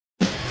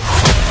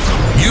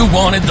You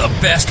wanted the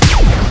best.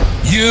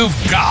 You've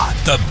got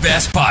the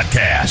best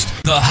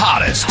podcast. The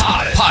hottest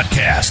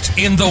podcast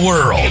in the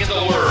world.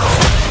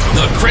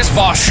 The Chris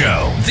Voss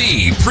Show,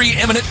 the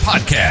preeminent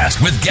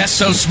podcast with guests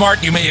so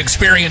smart you may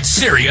experience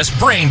serious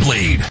brain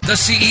bleed. The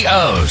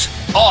CEOs,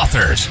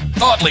 authors,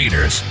 thought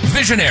leaders,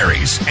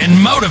 visionaries, and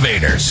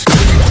motivators.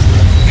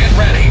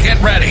 Get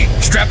ready.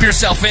 Strap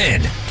yourself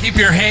in. Keep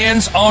your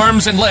hands,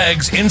 arms, and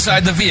legs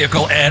inside the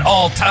vehicle at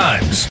all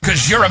times,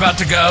 because you're about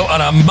to go on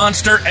a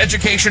monster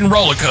education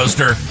roller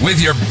coaster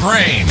with your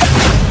brain.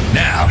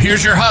 Now,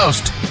 here's your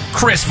host,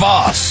 Chris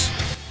Voss.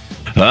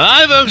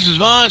 Hi, folks. This is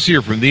Voss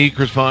here from the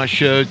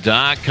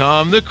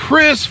ChrisVossShow.com, the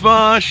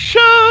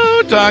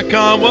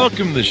ChrisVossShow.com.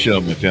 Welcome to the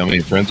show, my family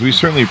and friends. We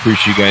certainly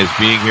appreciate you guys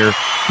being here,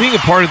 being a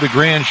part of the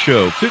grand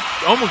show.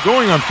 Almost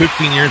going on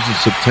 15 years in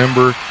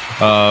September,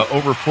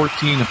 over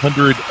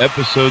 1,400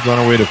 episodes on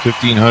our way to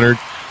 1,500.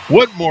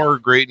 What more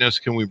greatness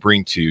can we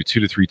bring to you 2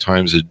 to 3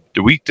 times a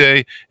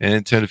weekday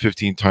and 10 to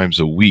 15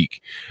 times a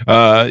week?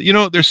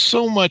 There's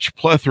so much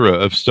plethora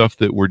of stuff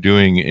that we're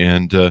doing,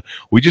 and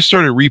we just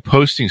started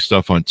reposting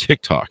stuff on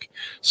TikTok.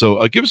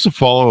 So give us a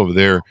follow over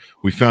there.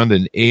 We found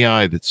an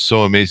AI that's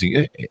so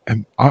amazing.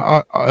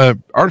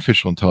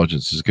 Artificial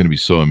intelligence is going to be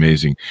so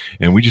amazing,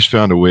 and we just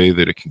found a way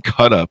that it can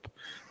cut up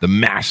the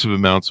massive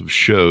amounts of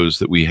shows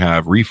that we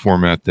have,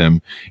 reformat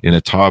them in a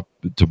top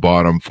to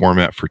bottom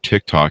format for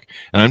TikTok.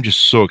 And I'm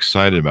just so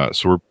excited about it.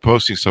 So we're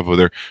posting stuff over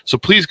there. So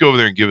please go over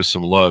there and give us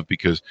some love,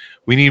 because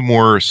we need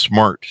more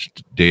smart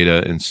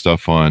data and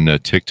stuff on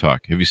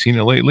TikTok. Have you seen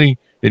it lately?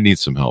 It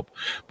needs some help,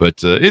 but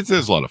there's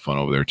a lot of fun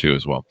over there too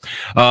as well.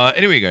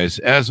 Anyway, guys,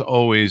 as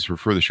always,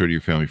 refer the show to your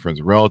family, friends,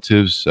 and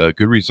relatives.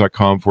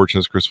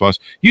 Goodreads.com/Chris Voss,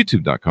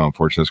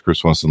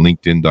 YouTube.com/Chris Voss, and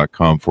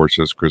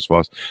LinkedIn.com/Chris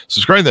Voss.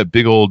 Subscribe to that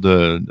big old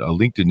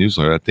LinkedIn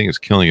newsletter. That thing is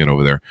killing it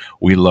over there.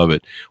 We love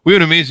it. We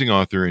have an amazing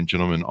author and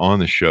gentleman on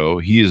the show.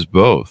 He is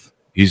both.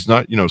 He's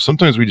not,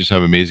 sometimes we just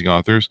have amazing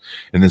authors,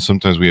 and then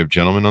sometimes we have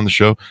gentlemen on the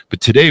show.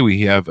 But today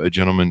we have a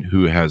gentleman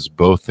who has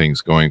both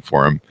things going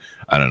for him.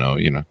 I don't know,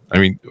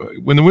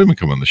 when the women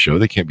come on the show,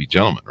 they can't be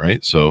gentlemen,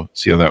 right? So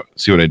see what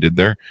I did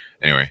there?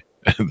 Anyway,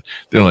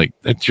 they're like,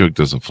 that joke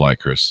doesn't fly,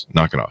 Chris.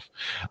 Knock it off.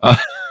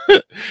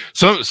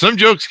 Some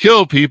jokes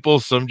kill people,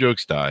 some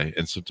jokes die,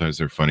 and sometimes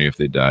they're funny if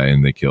they die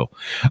and they kill.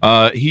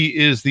 He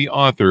is the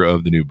author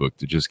of the new book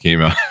that just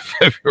came out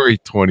February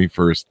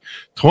 21st,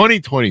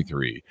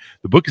 2023.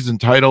 The book is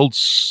entitled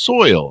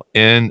Soil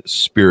and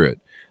Spirit: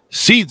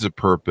 Seeds of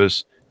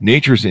Purpose,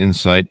 Nature's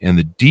Insight, and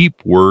the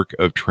Deep Work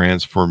of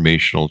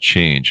Transformational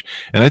Change.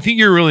 And I think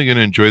you're really going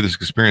to enjoy this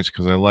experience,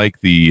 because I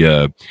like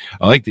the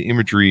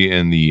imagery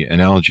and the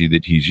analogy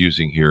that he's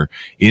using here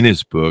in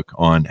his book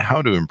on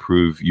how to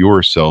improve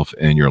yourself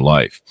and your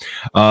life.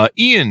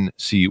 Ian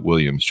C.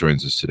 Williams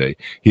joins us today.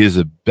 He is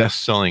a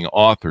best-selling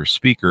author,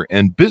 speaker,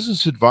 and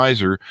business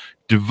advisor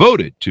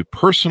devoted to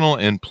personal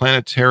and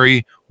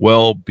planetary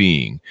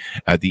well-being.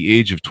 At the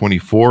age of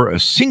 24, a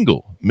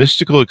single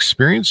mystical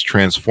experience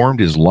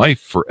transformed his life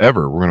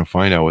forever. We're going to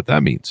find out what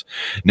that means.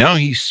 Now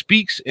he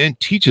speaks and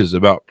teaches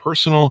about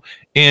personal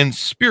and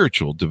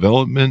spiritual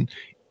development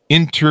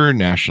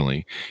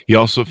internationally. He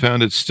also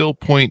founded Still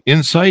Point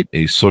Insight,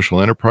 a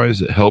social enterprise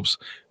that helps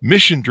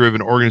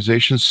mission-driven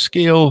organizations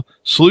scale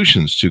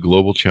solutions to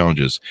global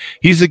challenges.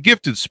 He's a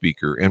gifted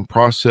speaker and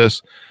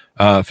process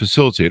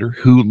facilitator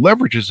who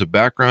leverages a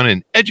background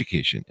in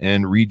education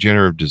and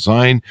regenerative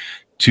design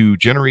to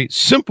generate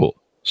simple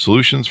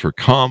solutions for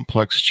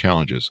complex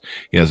challenges.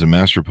 He has a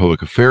Master of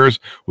Public Affairs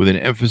with an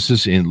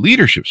emphasis in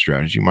leadership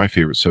strategy, my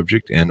favorite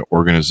subject, and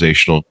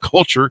organizational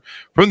culture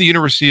from the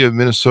University of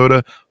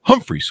Minnesota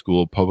Humphrey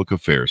School of Public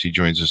Affairs. He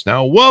joins us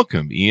now.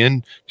 Welcome,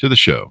 Ian, to the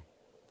show.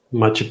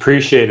 Much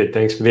appreciated.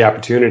 Thanks for the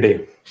opportunity.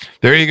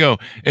 There you go.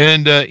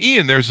 And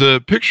Ian, there's a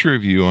picture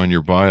of you on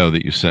your bio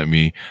that you sent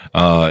me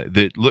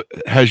that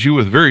has you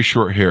with very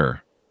short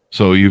hair.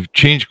 So you've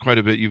changed quite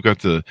a bit. You've got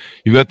the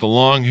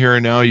long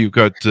hair now. You've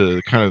got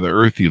kind of the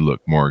earthy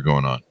look more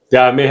going on.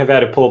 Yeah, I may have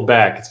had it pulled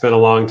back. It's been a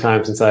long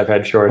time since I've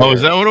had short hair. Oh,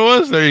 is that what it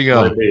was? There you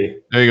go.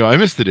 There you go. I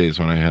miss the days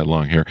when I had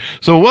long hair.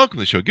 So welcome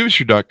to the show. Give us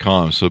your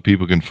 .com so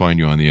people can find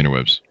you on the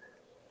interwebs.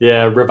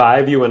 Yeah,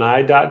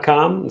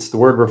 reviveyouandi.com. It's the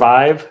word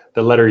revive,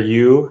 the letter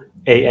U,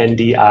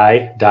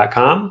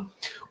 ANDI.com,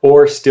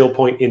 or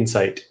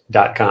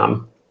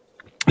stillpointinsight.com.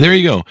 There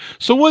you go.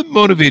 So what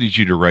motivated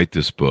you to write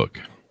this book?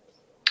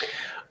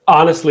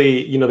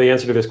 Honestly, the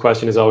answer to this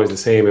question is always the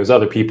same. It was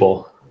other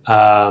people.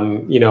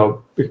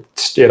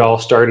 It all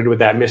started with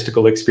that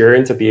mystical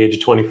experience at the age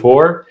of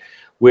 24,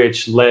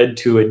 which led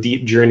to a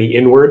deep journey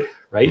inward,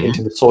 right,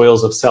 into the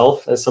soils of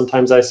self, as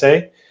sometimes I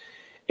say.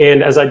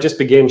 And as I just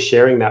began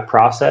sharing that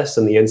process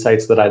and the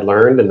insights that I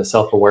learned and the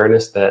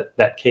self-awareness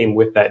that came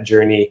with that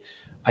journey,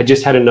 I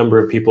just had a number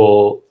of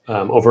people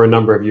over a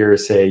number of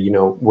years say,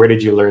 where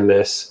did you learn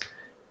this?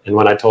 And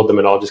when I told them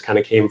it all just kind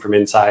of came from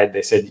inside,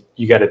 they said,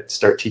 you got to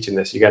start teaching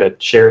this. You got to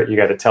share it. You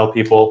got to tell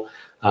people,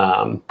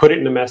 put it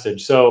in a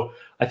message. So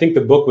I think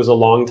the book was a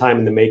long time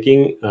in the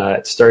making.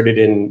 It started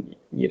in,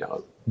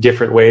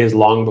 different ways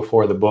long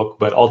before the book,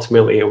 but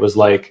ultimately it was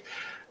like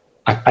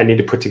I need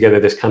to put together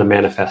this kind of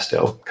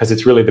manifesto because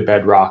it's really the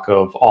bedrock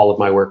of all of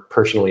my work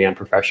personally and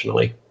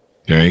professionally.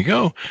 There you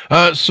go.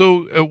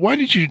 So why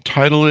did you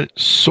title it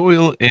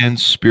Soil and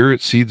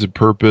Spirit, Seeds of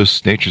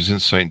Purpose, Nature's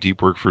Insight and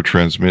Deep Work for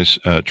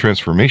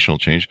Transformational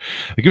Change?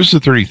 Give us a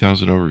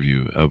 30,000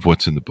 overview of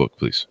what's in the book,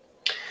 please.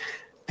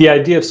 The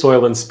idea of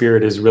soil and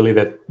spirit is really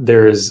that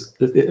there's,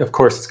 of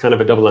course, it's kind of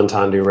a double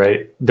entendre,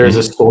 right? There's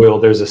a soil,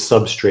 there's a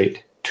substrate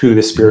to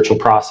the spiritual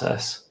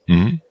process.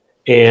 Mm-hmm.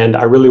 And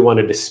I really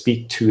wanted to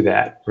speak to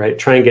that, right?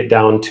 Try and get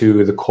down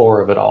to the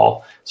core of it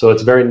all. So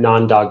it's very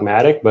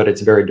non-dogmatic, but it's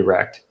very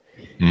direct.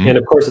 Mm-hmm. And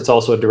of course, it's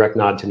also a direct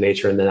nod to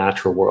nature and the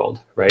natural world,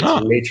 right? So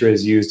nature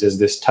is used as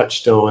this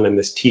touchstone and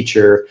this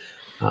teacher,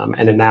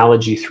 an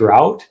analogy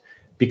throughout,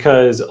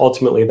 because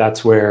ultimately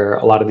that's where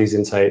a lot of these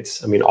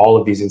insights, I mean, all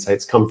of these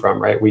insights come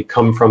from, right? We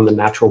come from the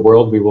natural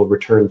world, we will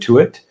return to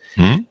it.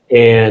 Mm-hmm.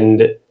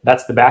 And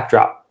that's the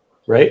backdrop,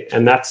 right?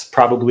 And that's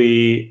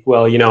probably,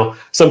 well, you know,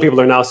 some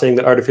people are now saying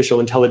that artificial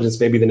intelligence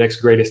may be the next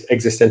greatest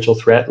existential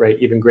threat, right?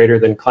 Even greater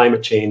than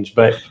climate change.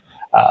 But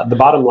the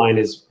bottom line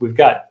is we've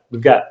got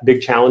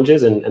big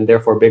challenges and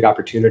therefore big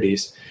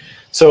opportunities.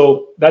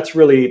 So that's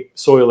really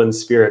soil and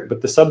spirit.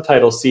 But the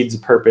subtitle, Seeds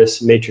of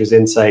Purpose, Nature's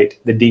Insight,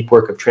 the Deep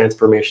Work of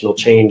Transformational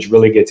Change,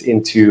 really gets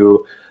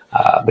into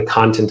the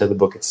content of the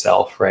book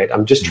itself, right?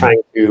 I'm just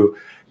trying to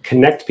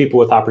connect people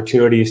with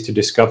opportunities to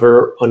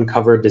discover,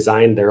 uncover,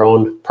 design their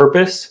own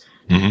purpose,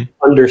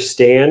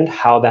 understand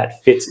how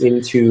that fits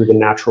into the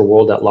natural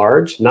world at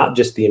large, not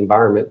just the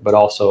environment, but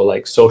also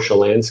like social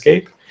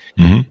landscape,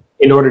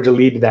 in order to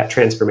lead to that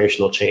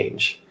transformational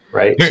change.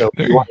 Right. So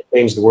if we want to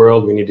change the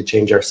world, we need to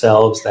change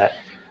ourselves. That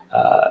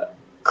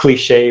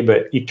cliche,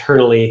 but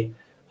eternally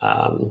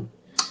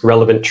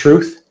relevant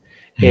truth.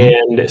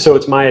 And so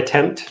it's my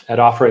attempt at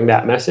offering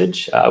that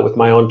message with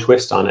my own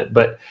twist on it.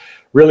 But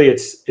really,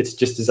 it's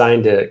just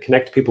designed to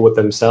connect people with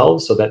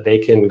themselves so that they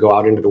can go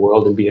out into the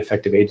world and be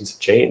effective agents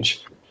of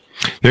change.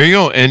 There you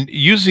go. And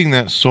using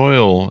that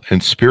soil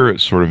and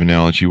spirit sort of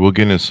analogy, we'll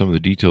get into some of the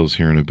details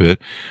here in a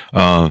bit.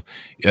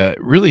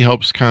 Really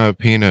helps kind of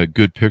paint a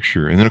good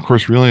picture. And then, of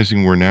course,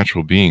 realizing we're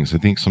natural beings. I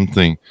think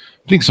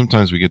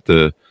sometimes we get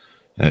the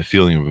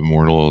feeling of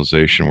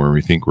immortalization where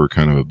we think we're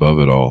kind of above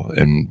it all,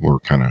 and we're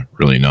kind of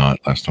really not.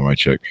 Last time I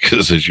checked,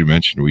 because as you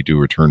mentioned, we do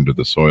return to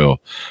the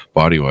soil,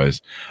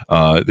 body-wise.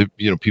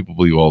 People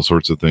believe all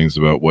sorts of things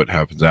about what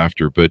happens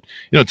after, but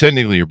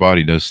technically, your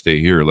body does stay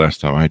here. Last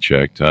time I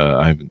checked,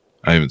 I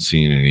haven't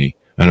seen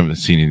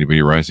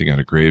anybody rising out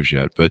of graves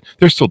yet, but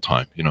there's still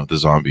time, the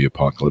zombie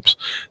apocalypse,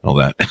 all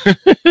that.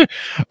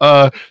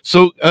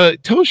 So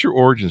tell us your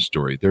origin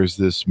story. There's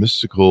this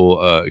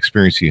mystical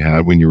experience you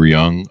had when you were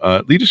young.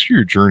 Lead us through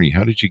your journey.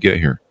 How did you get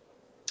here?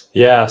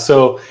 Yeah,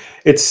 so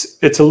it's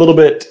a little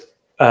bit,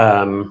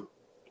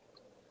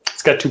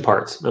 it's got two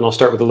parts, and I'll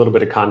start with a little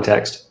bit of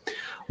context.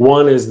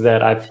 One is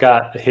that I've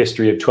got a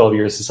history of 12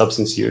 years of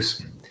substance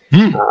use.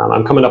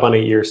 I'm coming up on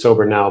 8 years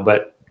sober now,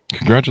 but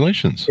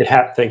congratulations.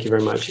 Thank you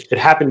very much. It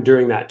happened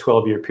during that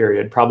 12-year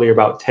period, probably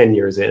about 10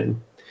 years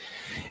in.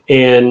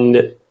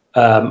 And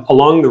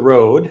along the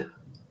road,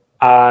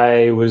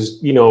 I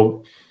was,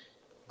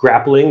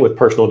 grappling with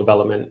personal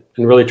development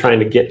and really trying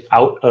to get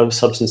out of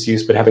substance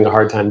use, but having a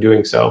hard time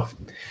doing so.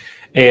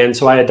 And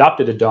so I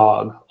adopted a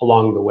dog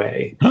along the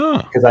way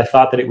because I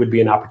thought that it would be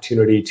an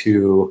opportunity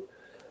to,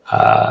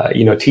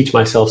 teach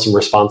myself some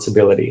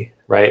responsibility.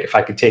 Right? If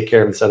I could take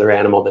care of this other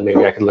animal, then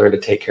maybe I could learn to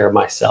take care of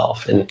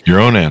myself. And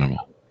your own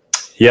animal.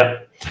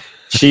 Yep.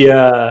 She,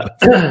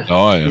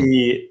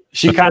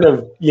 she kind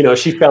of,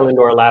 she fell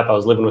into our lap. I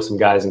was living with some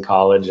guys in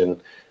college,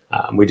 and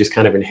we just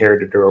kind of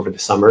inherited her over the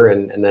summer.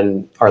 And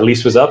then our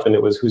lease was up, and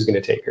it was who's going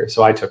to take her.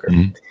 So I took her.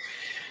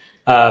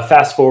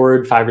 Fast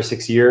forward 5 or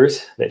 6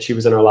 years that she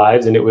was in our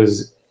lives, and it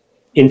was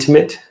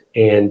intimate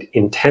and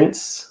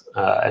intense.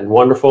 And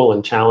wonderful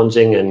and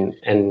challenging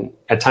and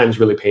at times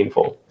really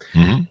painful.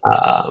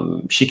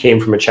 She came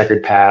from a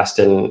checkered past,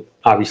 and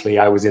obviously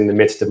I was in the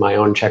midst of my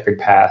own checkered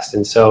past.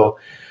 And so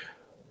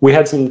we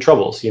had some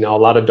troubles, a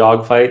lot of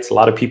dog fights, a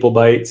lot of people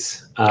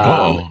bites.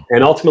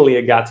 And ultimately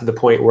it got to the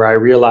point where I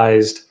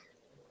realized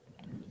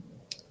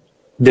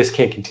this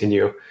can't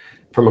continue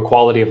from a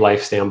quality of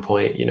life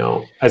standpoint.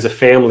 As a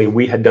family,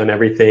 we had done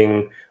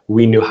everything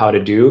we knew how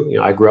to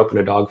do. I grew up in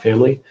a dog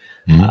family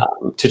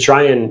to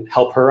try and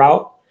help her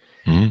out.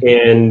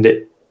 And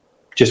it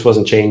just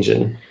wasn't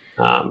changing.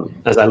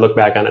 As I look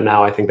back on it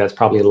now, I think that's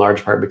probably in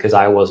large part because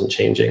I wasn't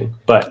changing.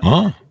 But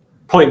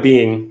point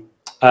being,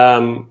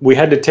 we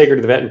had to take her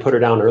to the vet and put her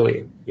down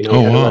early. We had to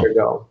let her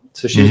go.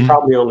 So she was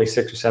probably only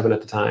 6 or 7 at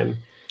the time.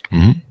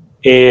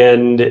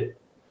 And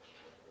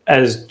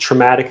as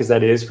traumatic as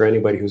that is for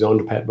anybody who's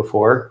owned a pet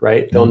before,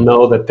 right? They'll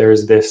know that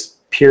there's this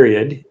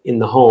period in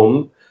the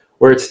home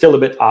where it's still a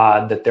bit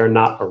odd that they're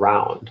not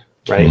around.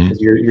 Right. Because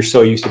you're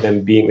so used to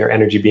them being, their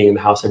energy being in the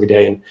house every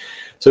day. And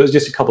so it was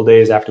just a couple of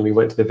days after we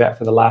went to the vet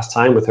for the last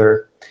time with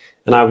her.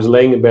 And I was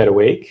laying in bed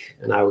awake,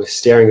 and I was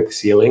staring at the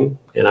ceiling,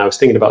 and I was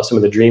thinking about some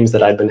of the dreams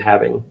that I'd been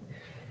having.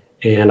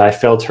 And I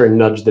felt her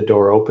nudge the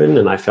door open,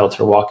 and I felt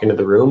her walk into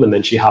the room, and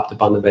then she hopped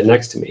up on the bed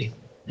next to me.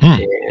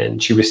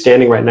 And she was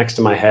standing right next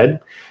to my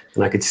head,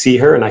 and I could see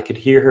her and I could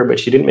hear her, but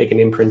she didn't make an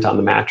imprint on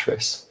the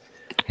mattress.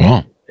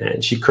 Wow.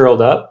 And she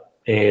curled up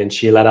and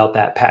she let out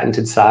that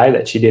patented sigh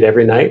that she did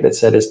every night that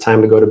said, it's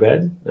time to go to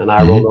bed. And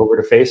I rolled over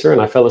to face her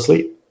and I fell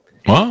asleep.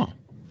 Wow.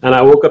 And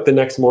I woke up the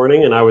next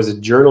morning and I was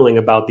journaling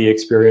about the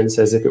experience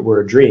as if it were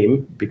a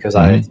dream, because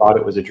I thought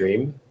it was a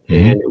dream.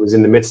 And it was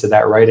in the midst of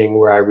that writing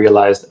where I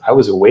realized I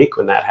was awake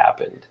when that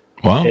happened.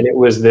 Wow. And it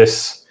was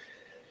this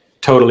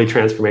totally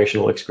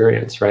transformational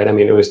experience, right? I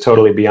mean, it was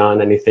totally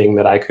beyond anything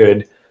that I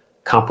could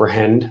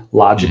comprehend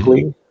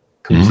logically,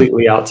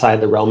 completely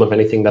outside the realm of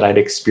anything that I'd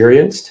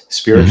experienced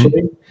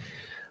spiritually.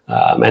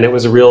 And it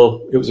was a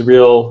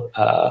real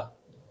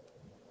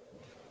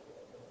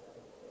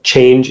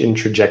change in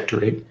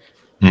trajectory.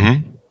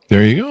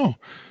 There you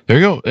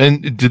go.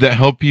 And did that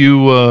help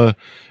you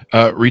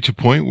reach a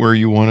point where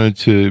you wanted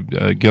to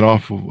get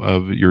off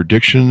of your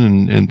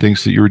addiction and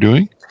things that you were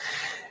doing?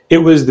 It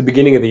was the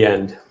beginning of the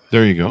end.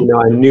 There you go. You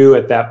know, I knew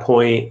at that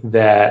point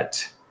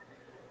that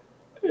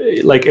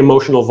like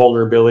emotional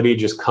vulnerability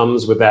just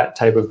comes with that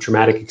type of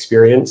traumatic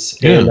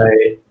experience. Yeah.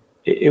 And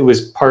it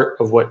was part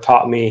of what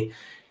taught me,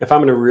 if I'm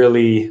going to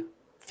really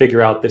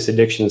figure out this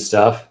addiction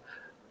stuff,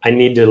 I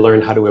need to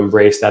learn how to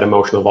embrace that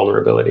emotional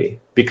vulnerability,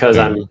 because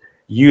I'm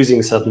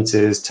using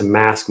substances to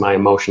mask my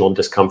emotional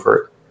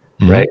discomfort.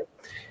 Right.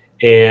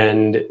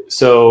 And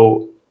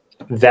so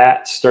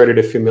that started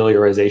a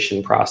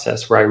familiarization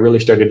process where I really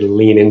started to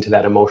lean into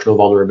that emotional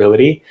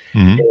vulnerability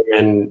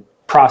and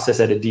process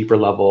at a deeper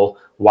level.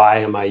 Why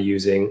am I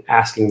using?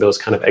 Asking those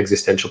kind of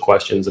existential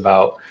questions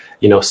about,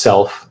 you know,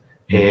 self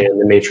and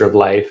the nature of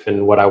life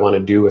and what I want to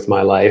do with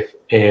my life.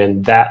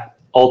 And that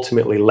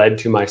ultimately led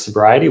to my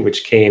sobriety,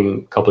 which came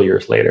a couple of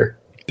years later.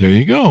 There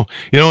you go.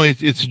 You know,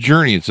 it's a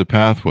journey, it's a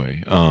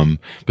pathway.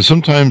 But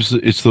sometimes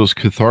it's those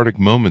cathartic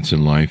moments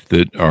in life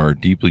that are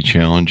deeply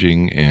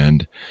challenging,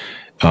 and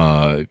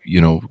many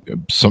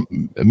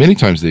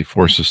times they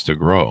force us to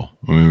grow.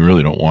 I mean, we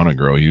really don't want to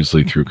grow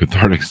usually through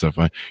cathartic stuff.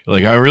 I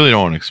really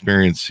don't want to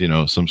experience,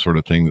 some sort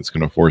of thing that's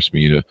going to force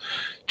me to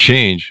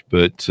change.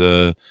 But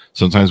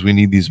sometimes we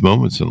need these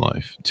moments in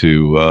life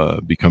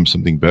to become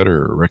something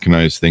better, or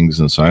recognize things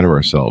inside of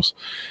ourselves.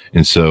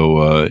 And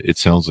so it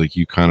sounds like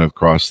you kind of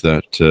crossed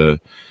that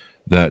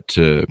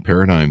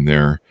paradigm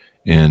there,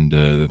 and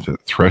the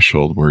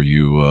threshold where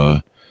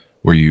you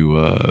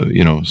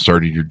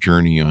started your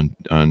journey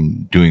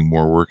on doing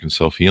more work and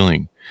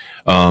self-healing.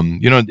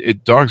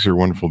 Dogs are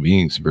wonderful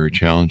beings, very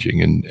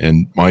challenging,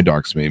 and my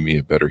dogs made me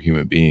a better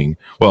human being.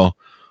 Well,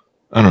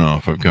 I don't know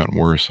if I've gotten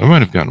worse. I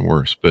might have gotten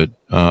worse, but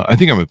I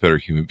think I'm a better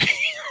human being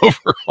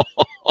overall.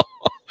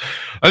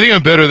 I think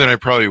I'm better than I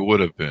probably would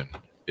have been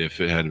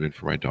if it hadn't been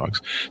for my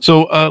dogs.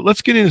 So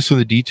let's get into some of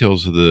the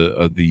details of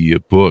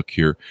the book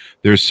here.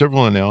 There's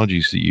several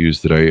analogies that you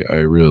use that I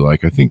really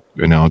like. I think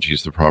analogy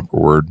is the proper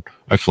word.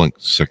 I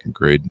flunked second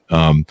grade.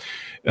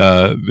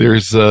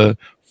 There's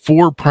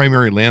 4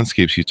 primary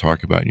landscapes you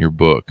talk about in your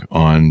book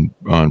on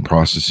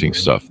processing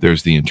stuff.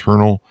 There's the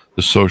internal,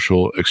 the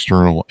social,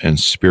 external, and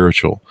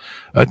spiritual.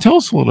 Tell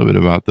us a little bit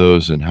about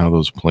those and how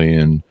those play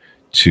in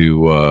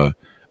to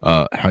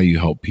how you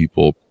help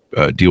people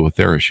deal with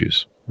their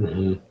issues.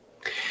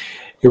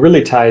 It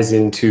really ties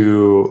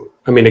into,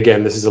 I mean,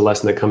 again, this is a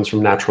lesson that comes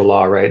from natural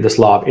law, right? This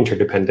law of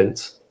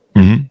interdependence.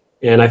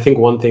 And I think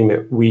one thing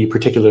that we,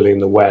 particularly in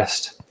the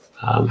West,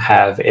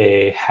 have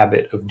a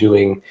habit of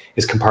doing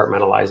is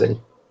compartmentalizing.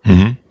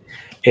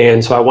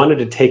 And so I wanted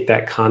to take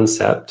that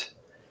concept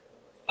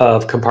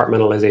of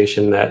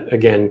compartmentalization that,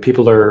 again,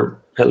 people are,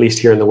 at least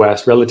here in the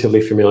West,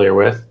 relatively familiar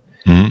with,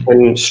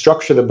 and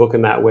structure the book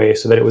in that way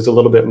so that it was a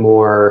little bit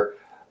more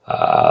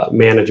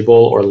manageable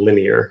or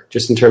linear,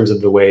 just in terms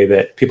of the way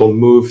that people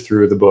move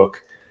through the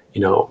book,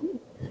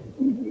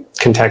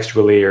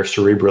 contextually or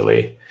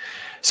cerebrally.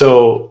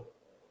 So,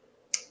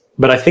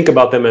 but I think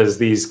about them as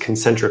these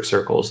concentric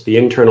circles: the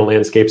internal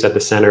landscape's at the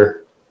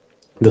center,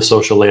 the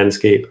social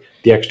landscape,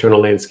 the external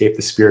landscape,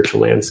 the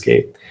spiritual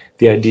landscape.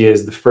 The idea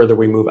is the further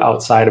we move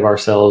outside of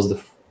ourselves,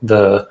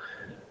 the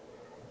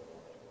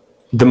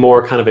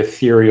more kind of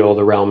ethereal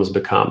the realms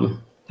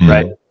become,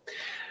 right?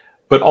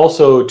 But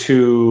also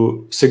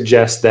to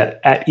suggest that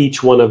at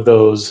each one of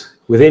those,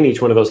 within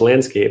each one of those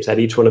landscapes, at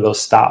each one of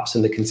those stops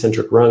in the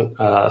concentric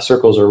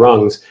circles or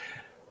rungs,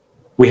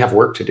 we have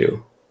work to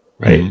do,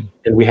 right?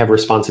 And we have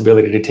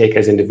responsibility to take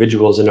as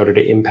individuals in order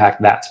to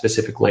impact that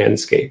specific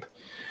landscape.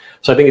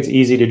 So I think it's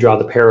easy to draw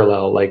the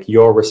parallel, like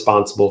you're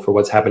responsible for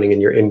what's happening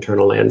in your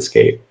internal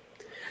landscape,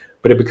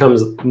 but it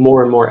becomes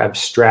more and more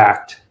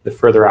abstract the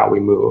further out we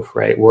move,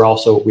 right?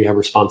 We have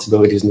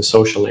responsibilities in the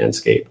social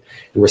landscape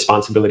and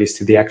responsibilities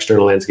to the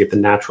external landscape, the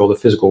natural, the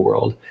physical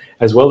world,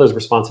 as well as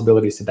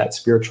responsibilities to that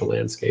spiritual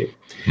landscape.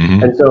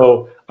 And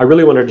so I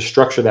really wanted to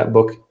structure the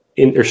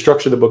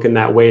book in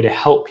that way to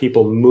help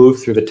people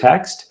move through the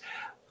text,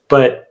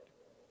 but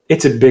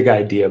it's a big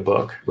idea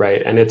book,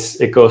 right? And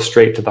it goes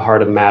straight to the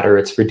heart of matter.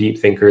 It's for deep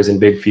thinkers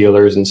and big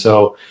feelers. And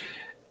so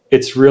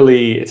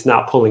it's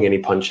not pulling any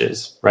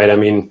punches, right? I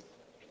mean,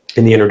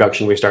 in the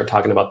introduction, we start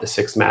talking about the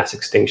sixth mass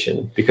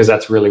extinction, because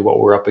that's really what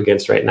we're up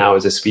against right now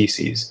as a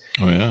species.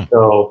 Oh, yeah.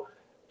 So,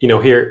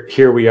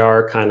 here we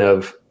are kind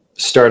of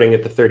starting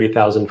at the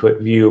 30,000 foot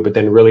view, but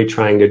then really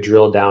trying to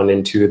drill down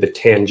into the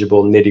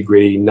tangible nitty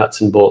gritty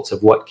nuts and bolts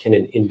of what can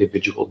an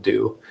individual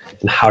do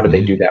and how do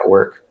they do that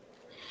work.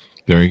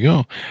 There you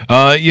go.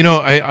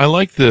 I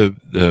like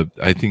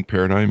I think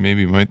paradigm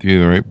maybe might be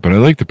the right, but I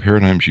like the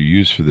paradigms you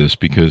use for this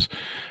because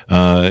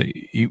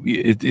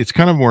it's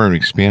kind of more an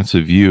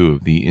expansive view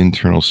of the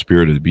internal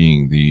spirit of the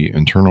being, the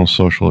internal,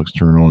 social,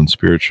 external, and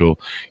spiritual.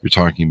 You're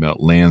talking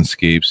about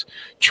landscapes,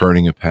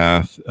 charting a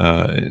path,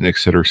 and et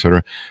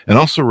cetera, and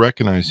also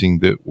recognizing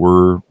that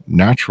we're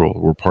natural.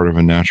 We're part of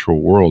a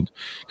natural world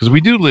because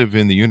we do live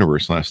in the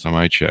universe. Last time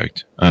I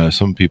checked,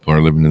 some people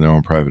are living in their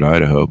own private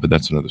Idaho, but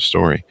that's another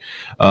story.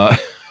 I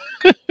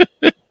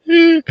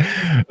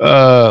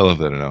love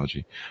that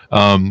analogy.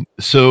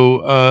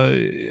 So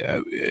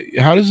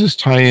how does this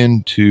tie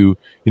into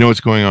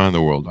what's going on in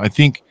the world? I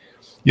think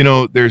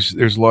there's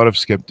a lot of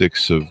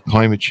skeptics of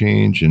climate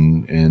change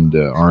and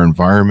our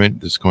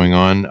environment that's going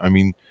on. I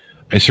mean,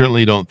 I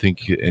certainly don't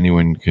think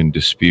anyone can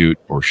dispute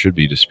or should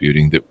be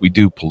disputing that we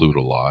do pollute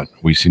a lot.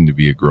 We seem to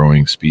be a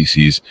growing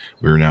species.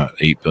 We're now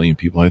 8 billion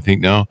people, I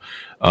think now.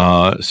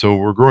 So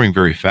we're growing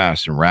very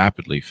fast and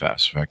rapidly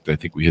fast. In fact, I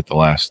think we hit the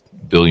last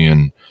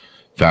billion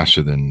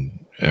faster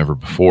than ever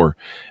before.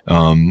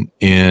 You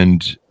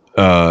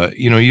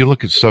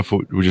look at stuff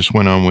we just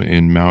went on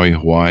in Maui,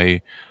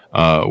 Hawaii,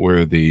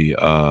 where they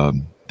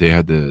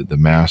had the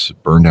mass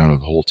burn down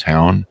of the whole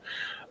town.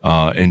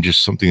 And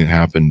just something that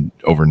happened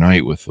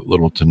overnight with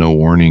little to no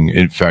warning.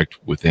 In fact,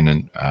 within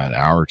an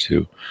hour or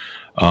two,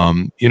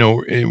 and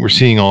we're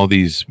seeing all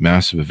these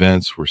massive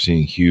events. We're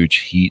seeing huge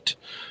heat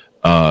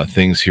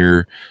things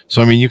here.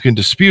 So, I mean, you can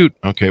dispute,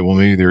 okay, well,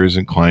 maybe there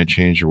isn't climate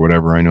change or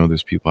whatever. I know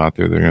there's people out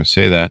there that are going to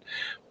say that,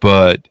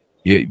 but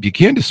you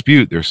can't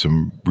dispute there's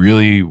some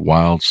really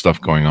wild stuff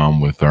going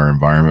on with our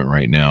environment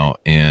right now.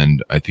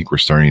 And I think we're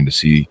starting to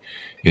see,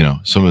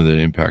 some of the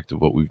impact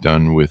of what we've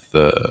done with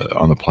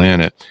on the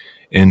planet.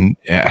 And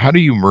how do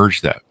you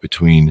merge that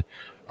between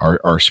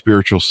our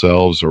spiritual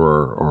selves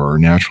or our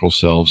natural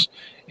selves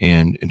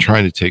and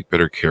trying to take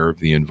better care of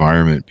the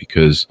environment?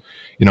 Because,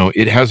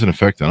 it has an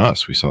effect on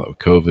us. We saw that with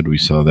COVID. We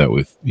saw that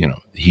with, the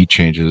heat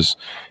changes.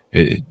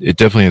 It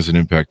definitely has an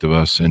impact of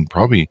us. And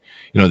probably,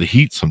 the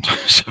heat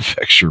sometimes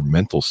affects your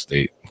mental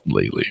state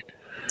lately.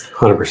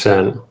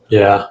 100%.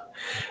 Yeah.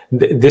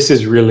 This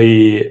is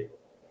really,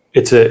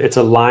 it's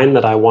a line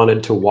that I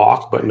wanted to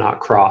walk, but not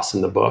cross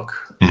in the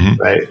book.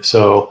 Mm-hmm. Right.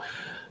 So,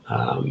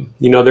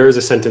 there is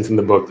a sentence in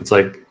the book that's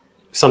like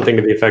something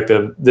to the effect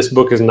of, this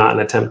book is not an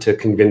attempt to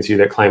convince you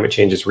that climate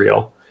change is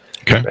real.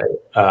 Okay.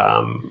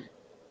 Right?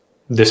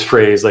 This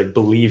phrase, like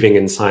believing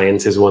in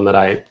science, is one that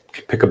I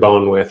pick a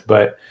bone with,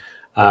 but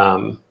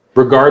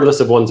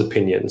regardless of one's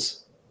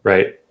opinions,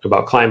 right,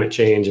 about climate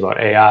change, about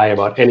AI,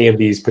 about any of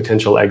these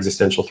potential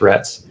existential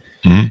threats,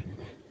 mm-hmm.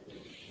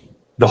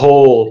 the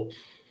whole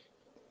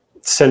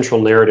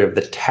central narrative,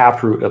 the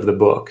taproot of the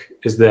book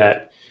is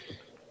that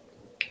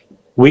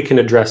we can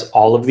address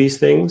all of these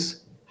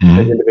things mm-hmm.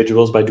 as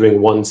individuals by doing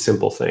one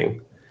simple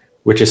thing,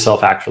 which is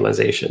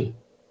self-actualization.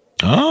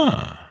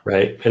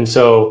 Right. And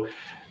so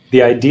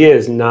the idea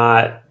is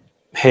not,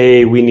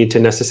 hey, we need to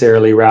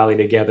necessarily rally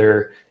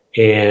together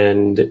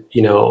and,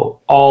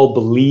 all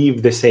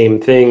believe the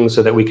same thing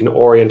so that we can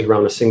orient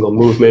around a single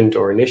movement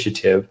or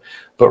initiative,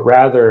 but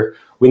rather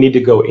we need to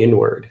go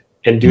inward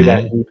and do mm-hmm.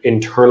 that deep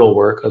internal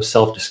work of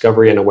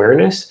self-discovery and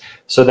awareness,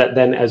 so that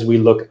then as we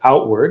look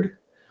outward,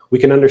 we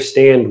can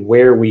understand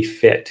where we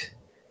fit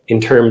in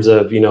terms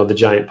of, the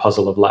giant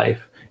puzzle of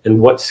life and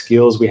what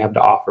skills we have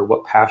to offer,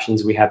 what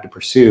passions we have to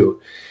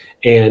pursue,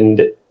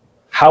 and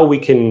how we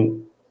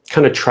can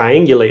kind of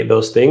triangulate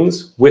those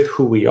things with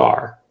who we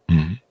are.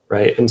 Mm-hmm.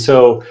 Right. And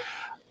so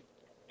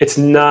it's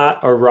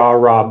not a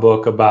rah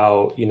book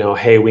about,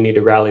 hey, we need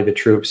to rally the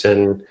troops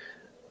and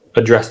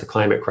address the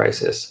climate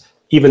crisis,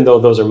 even though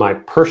those are my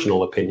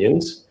personal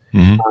opinions.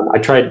 Mm-hmm.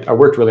 I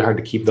worked really hard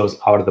to keep those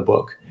out of the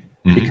book.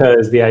 Mm-hmm.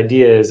 Because the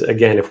idea is,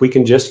 again, if we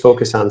can just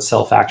focus on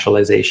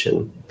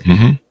self-actualization,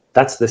 mm-hmm.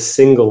 that's the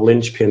single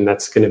linchpin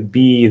that's going to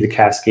be the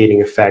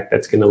cascading effect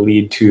that's going to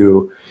lead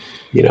to,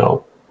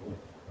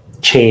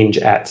 change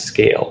at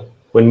scale.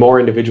 When more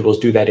individuals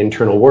do that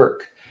internal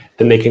work,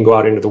 then they can go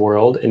out into the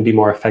world and be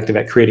more effective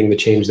at creating the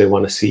change they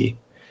want to see.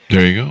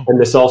 There you go. And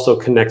this also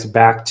connects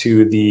back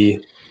to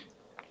the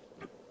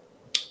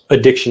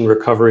addiction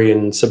recovery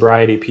and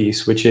sobriety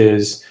piece, which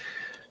is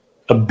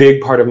a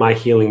big part of my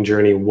healing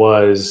journey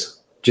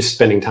was just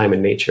spending time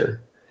in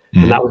nature.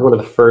 Mm-hmm. And that was one of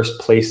the first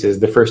places,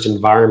 the first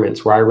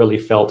environments where I really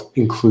felt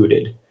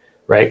included,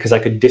 right? Because I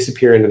could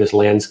disappear into this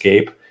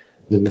landscape,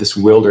 into this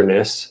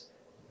wilderness,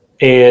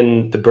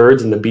 and the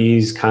birds and the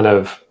bees kind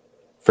of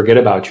forget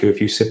about you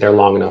if you sit there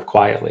long enough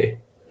quietly.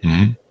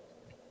 Mm-hmm.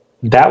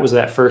 That was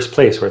that first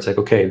place where it's like,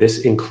 okay,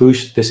 this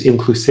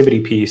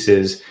inclusivity piece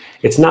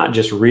it's not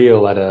just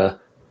real at a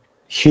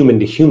human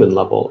to human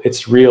level.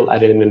 It's real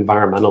at an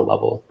environmental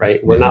level,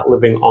 right? We're not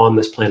living on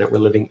this planet, we're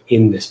living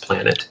in this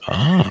planet.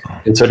 Oh.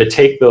 And so to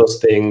take those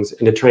things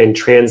and to try and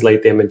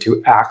translate them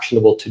into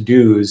actionable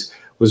to-dos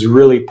was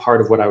really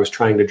part of what I was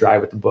trying to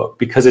drive with the book,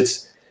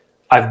 because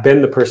I've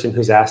been the person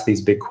who's asked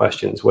these big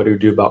questions. What do we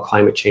do about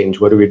climate change?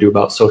 What do we do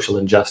about social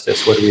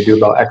injustice? What do we do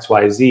about X,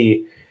 Y,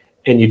 Z?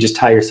 And you just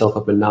tie yourself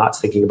up in knots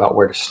thinking about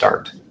where to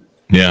start.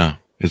 Yeah.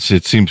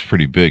 It seems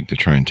pretty big to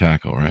try and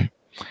tackle, right?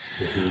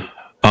 Mm-hmm.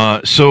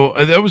 So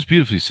that was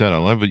beautifully said. I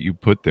love what you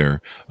put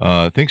there.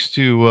 Thanks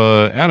to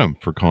Adam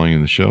for calling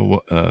in the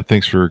show.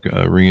 Thanks for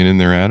ringing in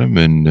there, Adam,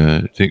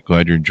 and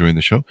glad you're enjoying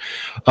the show.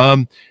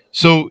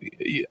 So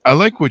I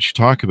like what you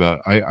talk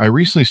about. I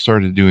recently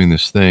started doing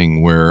this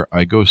thing where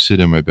I go sit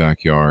in my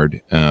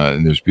backyard,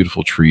 and there's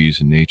beautiful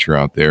trees and nature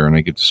out there, and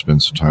I get to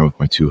spend some time with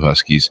my 2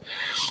 huskies.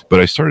 But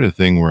I started a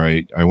thing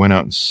where I went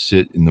out and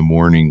sit in the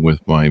morning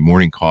with my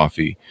morning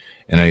coffee,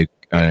 and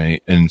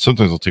and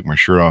sometimes I'll take my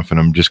shirt off and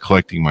I'm just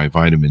collecting my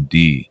vitamin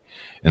D,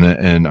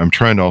 and I'm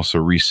trying to also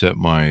reset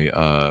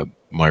my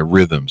my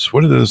rhythms.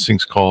 What are those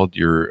things called?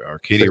 Your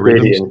Arcadia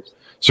rhythms?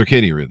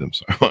 Circadian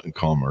rhythms. I wouldn't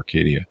call them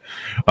Arcadia.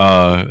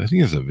 I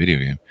think it's a video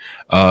game.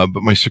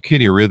 But my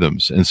circadian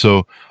rhythms. And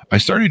so I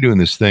started doing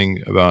this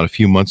thing about a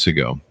few months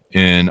ago,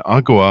 and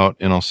I'll go out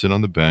and I'll sit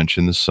on the bench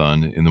in the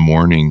sun in the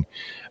morning,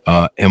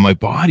 and my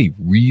body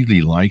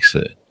really likes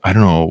it. I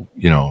don't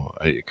know,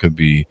 it could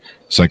be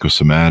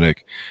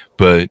psychosomatic,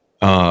 but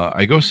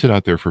I go sit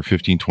out there for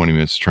 15, 20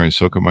 minutes, try and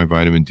soak up my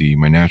vitamin D,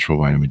 my natural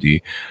vitamin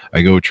D.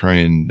 I go try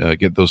and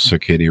get those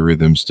circadian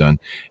rhythms done.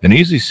 And I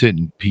usually sit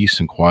in peace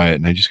and quiet,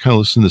 and I just kind of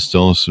listen to the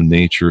stillness of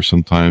nature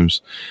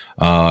sometimes.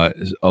 A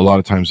lot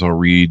of times I'll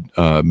read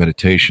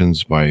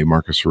meditations by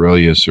Marcus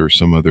Aurelius or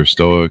some other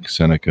Stoic,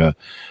 Seneca,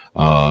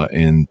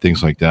 and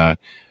things like that.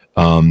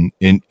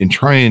 And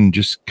try and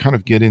just kind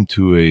of get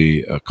into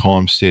a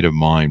calm state of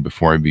mind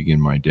before I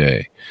begin my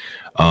day,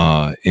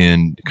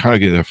 and kind of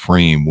get a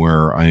frame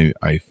where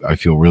I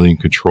feel really in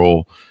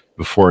control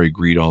before I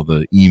greet all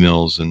the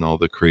emails and all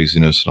the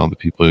craziness and all the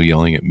people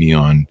yelling at me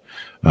on,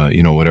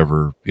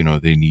 whatever,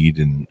 they need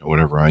and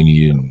whatever I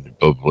need and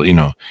blah, blah, blah. You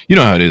know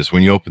how it is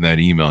when you open that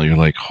email, you're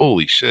like,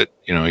 holy shit,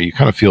 you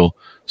kind of feel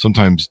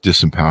sometimes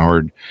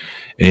disempowered,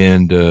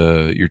 and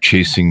you're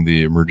chasing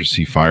the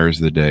emergency fires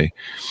of the day.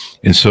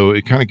 And so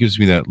it kind of gives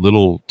me that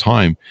little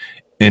time.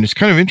 And it's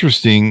kind of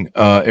interesting.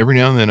 Every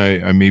now and then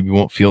I maybe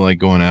won't feel like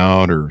going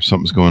out, or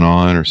something's going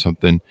on or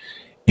something.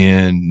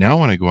 And now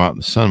when I go out in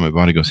the sun, my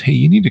body goes, hey,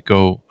 you need to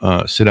go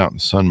sit out in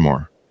the sun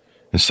more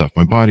and stuff.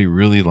 My body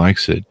really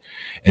likes it.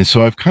 And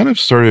so I've kind of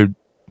started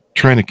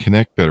trying to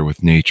connect better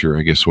with nature,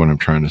 I guess what I'm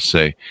trying to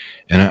say.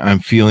 And I'm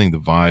feeling the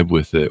vibe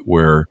with it,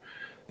 where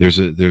there's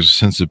a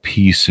sense of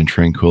peace and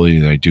tranquility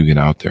that I do get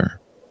out there.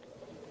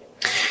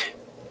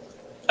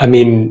 I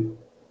mean,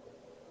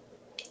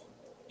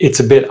 it's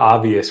a bit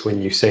obvious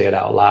when you say it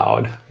out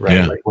loud, right?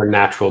 Yeah. Like, we're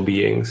natural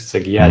beings. It's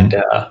like, yeah,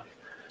 duh.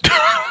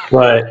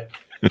 But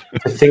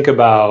to think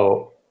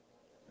about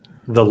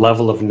the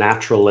level of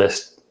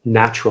naturalness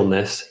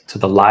to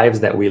the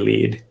lives that we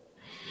lead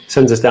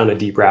sends us down a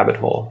deep rabbit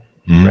hole,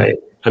 right?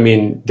 I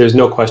mean, there's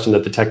no question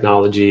that the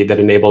technology that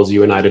enables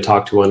you and I to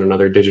talk to one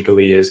another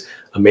digitally is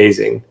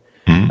amazing.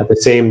 At the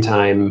same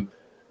time,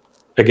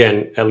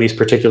 again, at least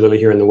particularly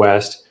here in the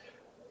West,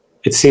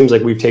 it seems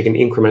like we've taken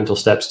incremental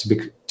steps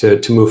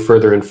to move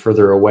further and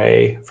further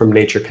away from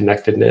nature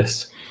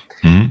connectedness.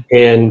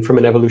 And from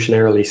an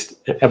evolutionary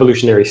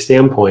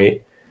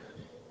standpoint,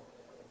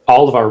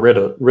 all of our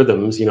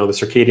rhythms, the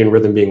circadian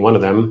rhythm being one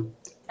of them,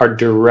 are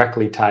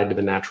directly tied to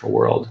the natural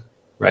world,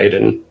 right?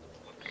 And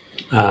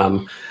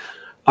I'm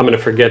going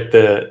to forget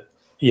the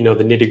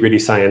nitty-gritty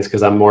science,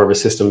 because I'm more of a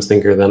systems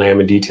thinker than I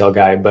am a detail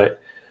guy.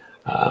 But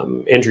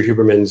Andrew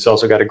Huberman's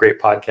also got a great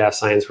podcast,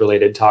 science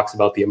related, talks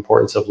about the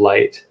importance of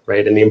light,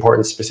 right? And the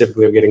importance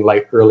specifically of getting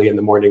light early in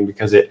the morning,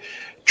 because it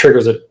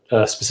triggers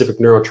a specific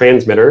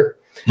neurotransmitter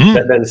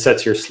that then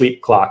sets your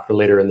sleep clock for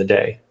later in the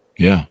day.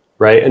 Yeah.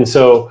 Right. And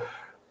so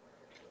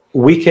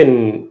we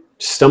can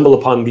stumble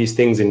upon these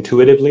things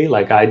intuitively,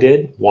 like I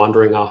did,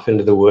 wandering off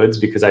into the woods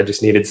because I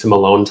just needed some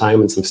alone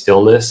time and some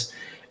stillness,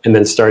 and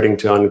then starting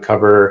to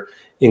uncover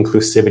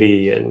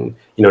inclusivity and,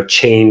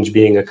 change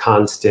being a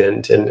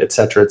constant, and et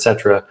cetera, et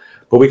cetera.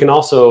 But we can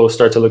also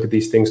start to look at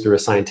these things through a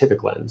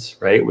scientific lens,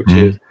 right? Which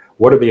is,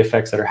 what are the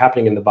effects that are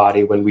happening in the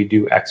body when we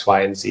do X,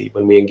 Y, and Z,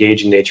 when we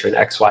engage in nature in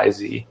X, Y,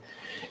 Z.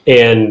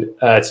 And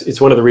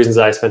it's one of the reasons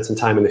that I spent some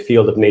time in the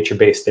field of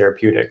nature-based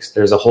therapeutics.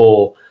 There's a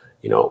whole,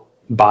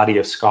 body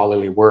of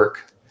scholarly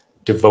work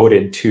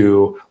devoted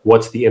to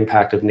what's the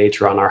impact of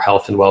nature on our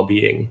health and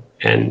well-being.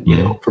 And,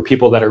 for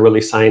people that are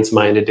really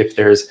science-minded, if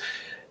there's,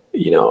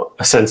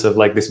 a sense of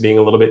like this being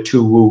a little bit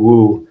too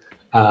woo-woo,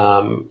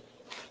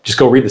 just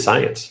go read the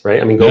science,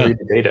 right? I mean, go read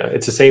the data.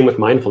 It's the same with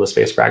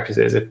mindfulness-based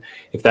practices.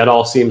 If that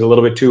all seems a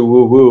little bit too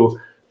woo-woo,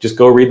 just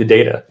go read the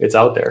data. It's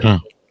out there.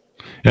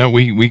 Yeah,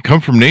 we come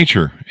from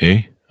nature,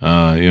 eh?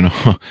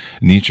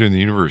 nature in the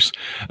universe.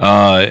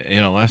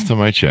 Last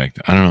time I checked,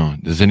 I don't know.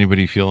 Does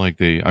anybody feel like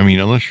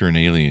unless you're an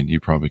alien, you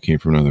probably came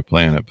from another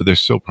planet, but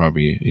there's still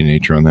probably a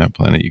nature on that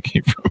planet you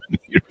came from in the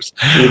universe.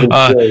 Even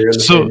still, you're in the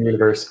same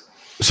universe.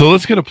 So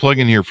let's get a plug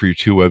in here for your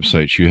two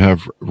websites. You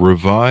have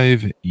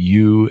Revive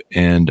You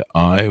and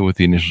I with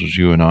the initials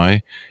U and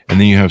I, and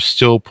then you have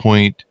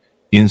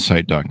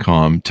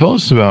stillpointinsight.com. Tell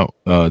us about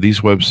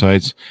these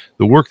websites,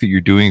 the work that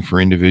you're doing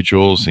for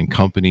individuals and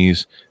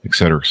companies, et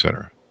cetera, et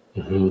cetera.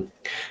 Mm-hmm.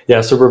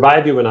 Yeah, so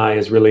Revive You and I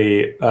is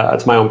really,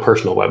 it's my own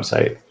personal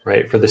website,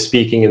 right? For the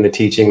speaking and the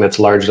teaching that's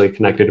largely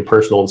connected to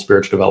personal and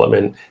spiritual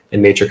development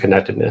and nature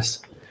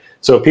connectedness.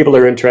 So if people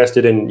are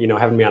interested in,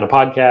 having me on a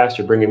podcast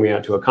or bringing me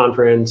out to a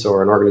conference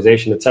or an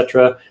organization, et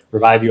cetera,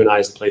 Revive You and I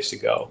is the place to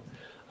go.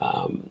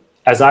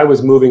 As I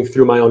was moving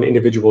through my own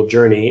individual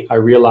journey, I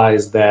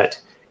realized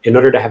that in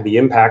order to have the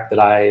impact that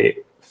I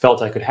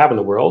felt I could have in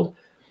the world,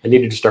 I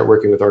needed to start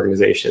working with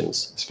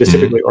organizations,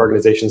 specifically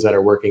organizations that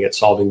are working at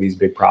solving these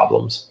big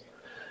problems.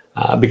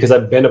 Because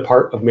I've been a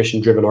part of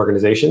mission-driven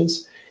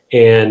organizations,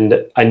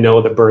 and I know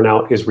that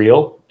burnout is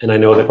real, and I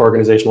know that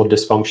organizational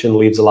dysfunction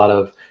leaves a lot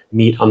of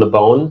meat on the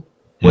bone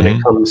when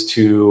it comes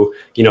to,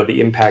 the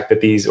impact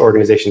that these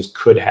organizations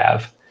could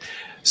have.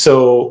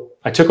 So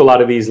I took a lot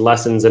of these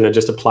lessons and I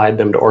just applied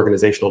them to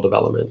organizational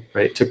development,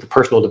 right? Took the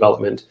personal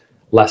development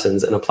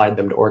lessons and applied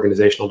them to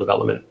organizational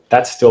development.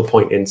 That's Still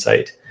Point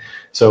Insight.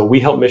 So we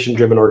help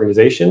mission-driven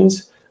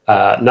organizations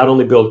not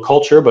only build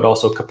culture, but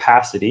also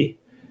capacity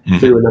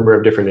through a number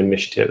of different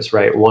initiatives,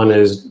 right? One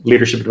is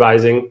leadership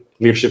advising,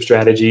 leadership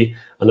strategy.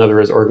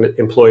 Another is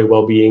employee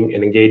well-being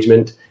and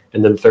engagement.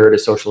 And then third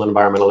is social and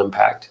environmental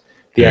impact.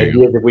 The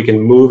idea that we can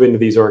move into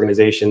these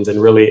organizations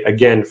and really,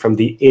 again, from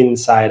the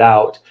inside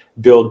out,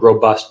 build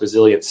robust,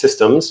 resilient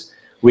systems,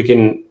 we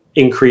can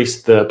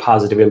increase the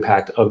positive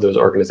impact of those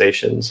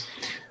organizations.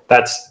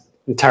 That's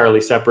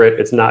entirely separate.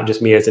 It's not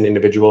just me as an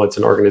individual, it's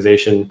an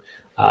organization,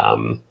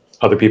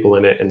 other people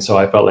in it. And so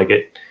I felt like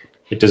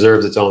it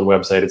deserves its own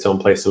website, its own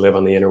place to live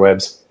on the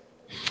interwebs.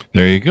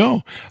 There you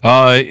go.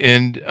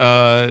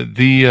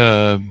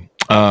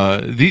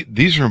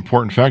 These are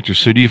important factors.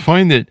 So do you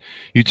find that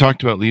you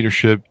talked about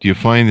leadership? Do you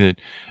find that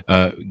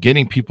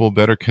getting people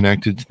better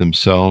connected to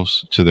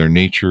themselves, to their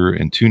nature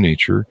and to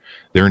nature,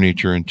 their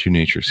nature and to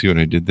nature? See what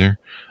I did there?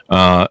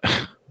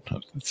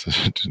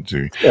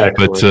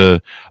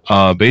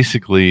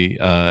 Basically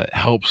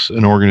helps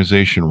an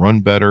organization run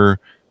better,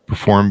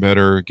 perform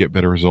better, get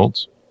better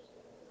results?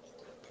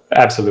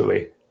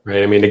 Absolutely.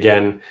 Right. I mean,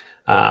 again,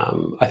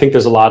 I think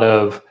there's a lot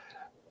of,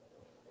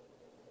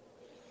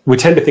 we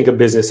tend to think of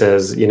business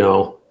as,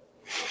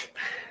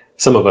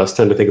 some of us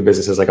tend to think of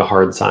business as like a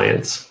hard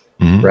science,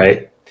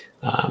 right?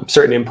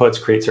 Certain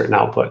inputs create certain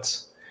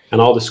outputs,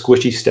 and all the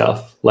squishy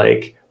stuff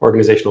like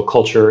organizational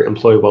culture,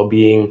 employee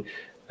well-being,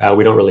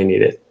 we don't really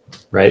need it,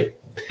 right?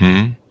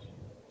 And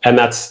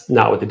that's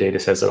not what the data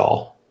says at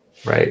all,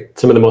 right?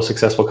 Some of the most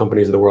successful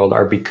companies in the world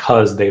are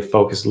because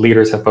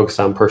leaders have focused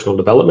on personal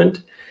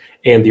development,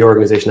 and the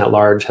organization at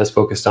large has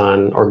focused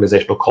on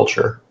organizational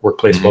culture,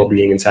 workplace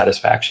well-being, and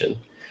satisfaction.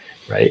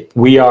 Right.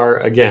 We are,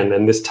 again,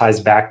 and this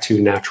ties back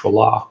to natural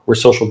law. We're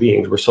social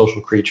beings. We're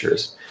social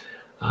creatures.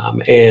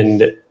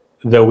 And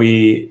though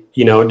we,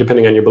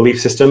 depending on your belief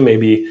system, may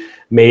be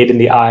made in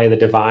the eye of the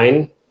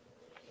divine,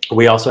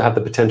 we also have the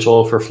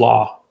potential for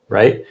flaw,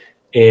 right?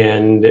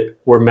 And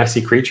we're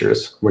messy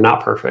creatures. We're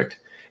not perfect.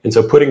 And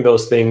so putting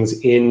those things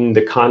in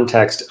the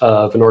context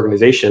of an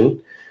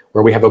organization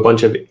where we have a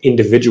bunch of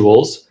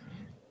individuals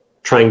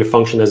trying to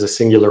function as a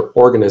singular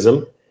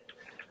organism,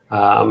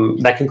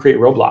 that can create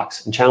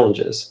roadblocks and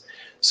challenges.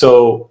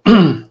 So,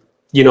 I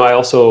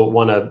also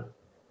want to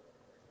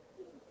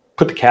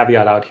put the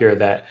caveat out here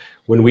that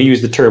when we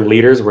use the term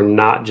leaders, we're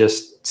not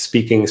just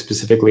speaking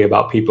specifically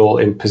about people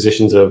in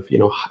positions of,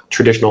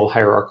 traditional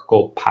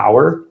hierarchical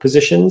power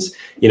positions,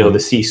 the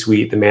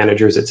C-suite, the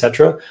managers, et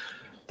cetera.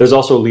 There's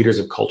also leaders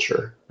of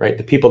culture, right?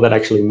 The people that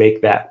actually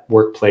make that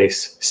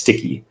workplace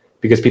sticky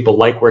because people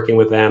like working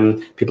with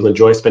them, people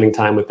enjoy spending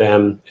time with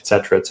them, et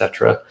cetera, et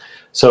cetera.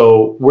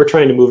 So we're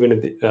trying to move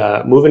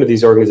into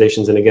these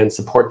organizations and, again,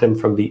 support them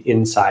from the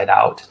inside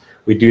out.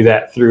 We do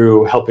that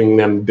through helping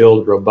them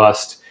build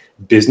robust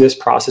business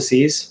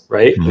processes,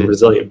 right? And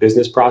resilient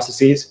business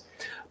processes,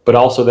 but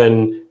also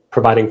then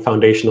providing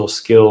foundational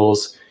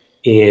skills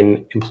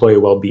in employee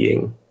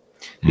well-being.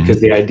 Because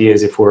the idea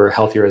is if we're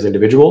healthier as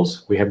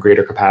individuals, we have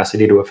greater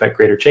capacity to affect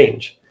greater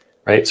change,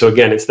 right? So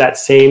again, it's that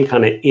same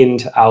kind of in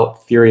to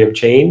out theory of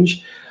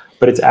change,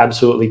 but it's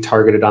absolutely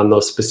targeted on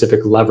those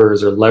specific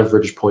levers or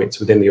leverage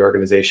points within the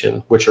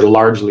organization, which are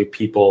largely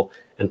people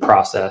and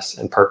process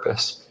and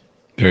purpose.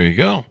 There you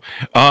go.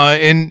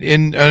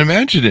 And I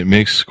imagine it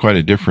makes quite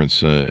a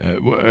difference.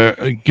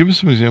 Give us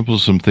some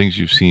examples of some things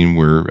you've seen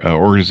where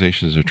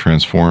organizations are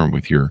transformed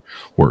with your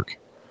work.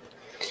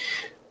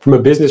 From a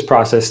business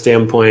process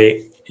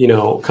standpoint,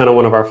 kind of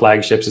one of our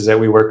flagships is that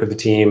we work with the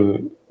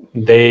team.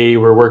 They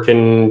were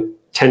working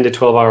 10 to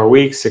 12 hour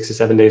weeks, 6 to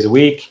 7 days a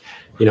week,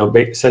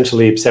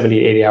 essentially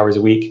 70, 80 hours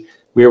a week.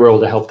 we were able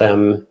to help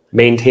them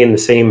maintain the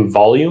same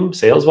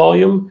sales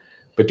volume,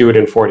 but do it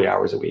in 40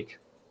 hours a week.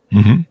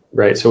 Mm-hmm.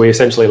 Right. So we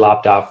essentially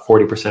lopped off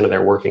 40% of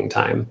their working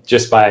time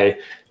just by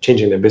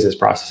changing their business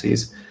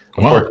processes.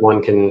 Of course,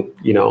 one can,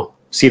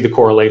 see the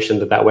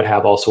correlation that would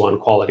have also on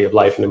quality of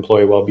life and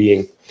employee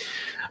well-being.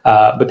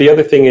 But the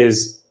other thing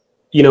is,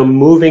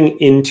 moving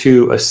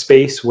into a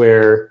space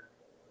where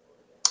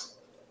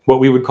what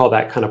we would call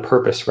that kind of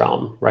purpose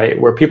realm,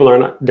 right? Where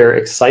people they're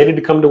excited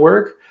to come to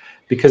work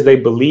because they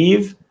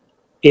believe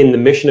in the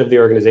mission of the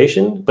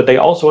organization, but they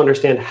also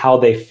understand how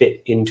they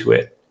fit into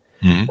it.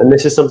 Mm-hmm. And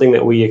this is something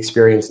that we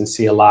experience and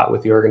see a lot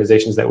with the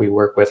organizations that we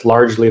work with.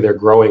 Largely, they're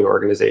growing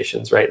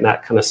organizations, right? In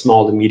that kind of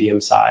small to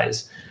medium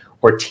size,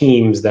 or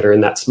teams that are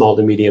in that small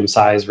to medium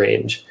size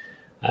range.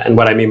 And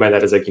what I mean by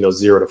that is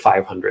 0 to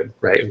 500,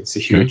 right? It's a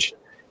huge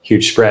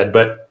spread.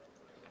 But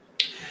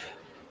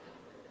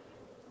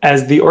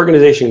as the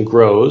organization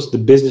grows, the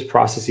business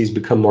processes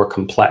become more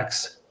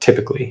complex,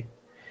 typically.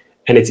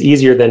 And it's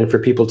easier then for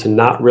people to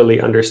not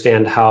really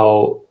understand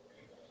how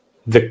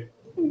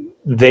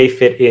they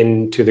fit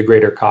into the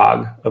greater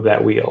cog of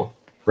that wheel,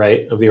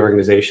 right, of the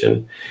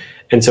organization.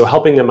 And so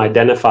helping them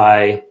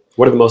identify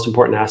what are the most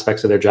important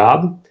aspects of their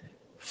job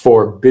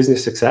for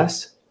business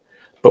success,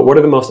 but what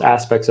are the most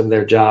aspects of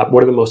their job?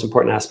 What are the most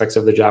important aspects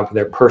of their job for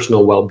their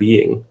personal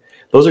well-being?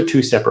 Those are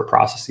two separate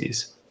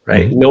processes,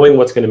 right? Mm-hmm. Knowing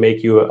what's going to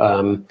make you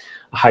a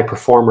high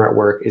performer at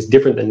work is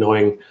different than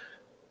knowing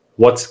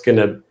what's going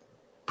to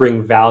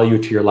bring value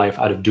to your life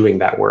out of doing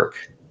that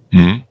work.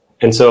 Mm-hmm.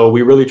 And so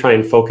we really try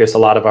and focus a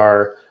lot of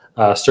our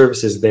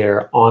services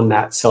there on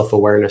that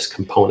self-awareness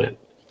component.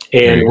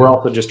 And we're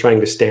also just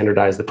trying to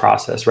standardize the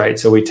process, right?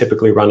 So we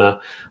typically run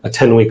a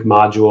 10-week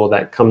module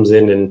that comes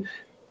in and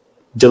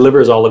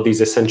delivers all of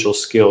these essential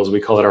skills. We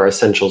call it our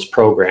essentials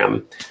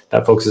program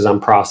that focuses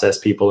on process,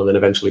 people, and then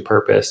eventually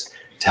purpose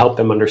to help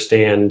them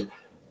understand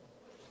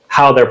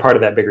how they're part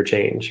of that bigger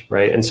change,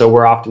 right? And so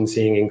we're often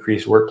seeing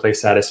increased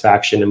workplace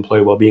satisfaction,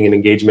 employee well-being, and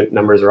engagement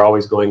numbers are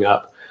always going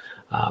up.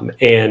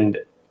 And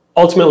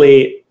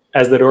ultimately,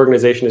 as that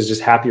organization is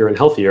just happier and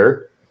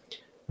healthier,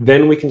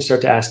 then we can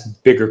start to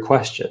ask bigger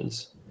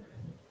questions.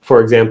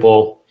 For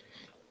example,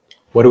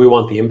 what do we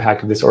want the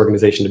impact of this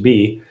organization to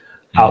be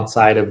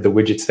outside of the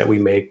widgets that we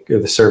make or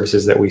the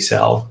services that we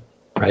sell,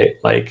 right?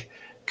 Like,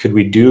 could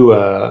we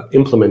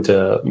implement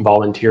a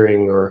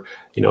volunteering or,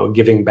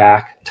 giving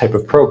back type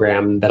of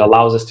program that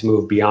allows us to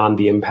move beyond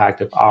the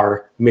impact of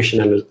our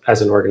mission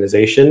as an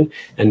organization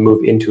and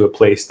move into a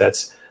place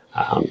that's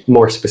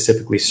more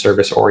specifically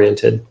service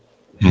oriented?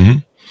 Mm-hmm.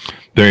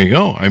 There you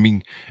go. I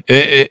mean,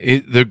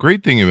 the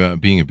great thing about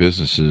being a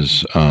business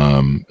is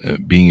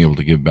being able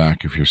to give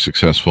back if you're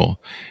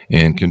successful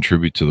and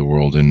contribute to the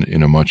world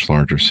in a much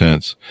larger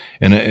sense.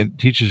 And it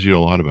teaches you a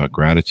lot about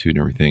gratitude and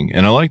everything.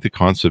 And I like the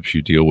concepts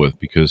you deal with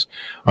because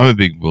I'm a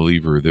big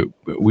believer that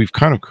we've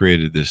kind of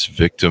created this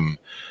victim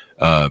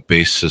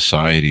based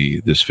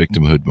society, this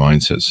victimhood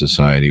mindset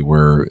society,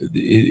 where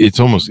it's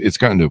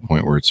gotten to a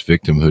point where it's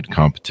victimhood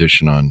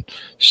competition on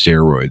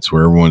steroids,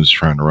 where everyone's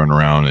trying to run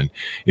around. And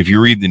if you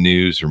read the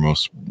news or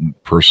most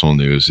personal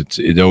news,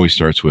 it always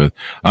starts with,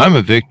 I'm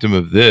a victim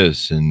of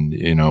this and,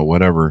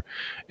 whatever.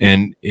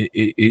 And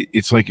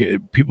it's like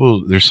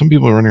there's some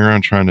people running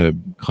around trying to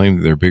claim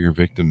that they're bigger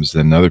victims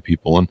than other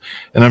people. And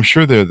I'm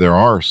sure there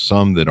are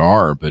some that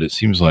are, but it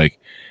seems like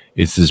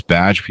it's this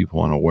badge people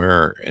want to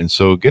wear. And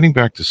so getting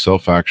back to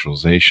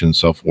self-actualization,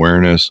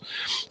 self-awareness,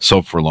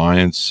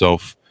 self-reliance,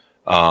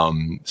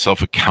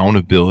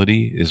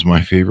 self-accountability is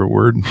my favorite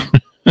word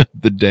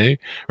the day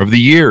of the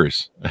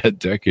years,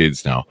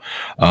 decades now.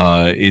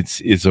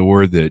 It's a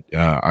word that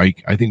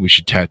I think we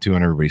should tattoo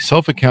on everybody.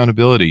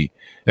 Self-accountability.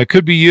 That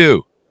could be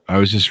you. I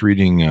was just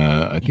reading,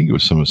 I think it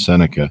was some of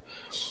Seneca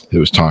that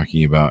was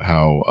talking about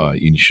how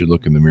you should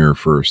look in the mirror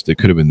first. It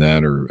could have been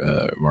that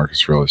or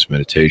Marcus Aurelius'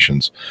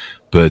 Meditations.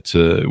 But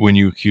when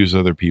you accuse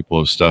other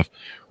people of stuff,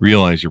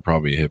 realize you're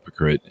probably a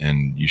hypocrite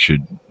and you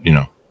should,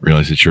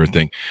 realize it's your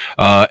thing.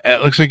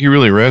 It looks like you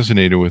really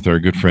resonated with our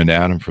good friend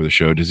Adam for the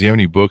show. Does he have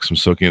any books? I'm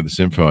soaking up this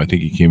info. I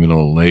think he came in a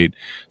little late,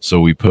 so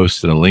we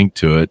posted a link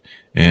to it,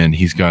 and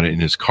he's got it in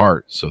his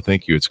cart. So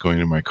thank you. It's going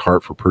in my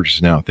cart for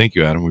purchase now. Thank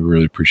you, Adam. We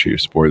really appreciate your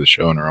support of the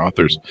show and our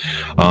authors.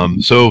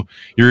 So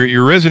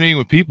you're resonating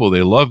with people.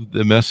 They love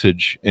the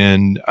message,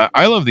 and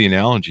I love the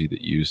analogy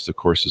that you used, of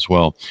course, as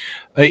well.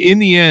 In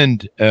the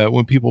end,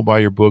 when people buy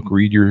your book,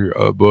 read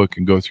your book,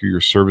 and go through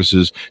your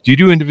services, do you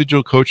do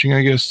individual coaching,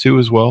 I guess, too,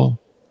 as well?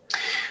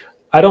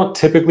 I don't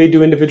typically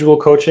do individual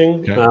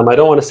coaching. Okay. I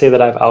don't want to say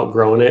that I've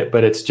outgrown it,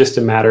 but it's just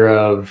a matter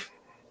of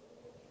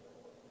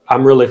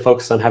I'm really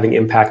focused on having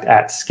impact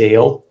at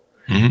scale.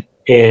 Mm-hmm.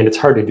 And it's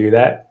hard to do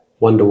that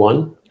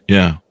one-to-one.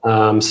 Yeah.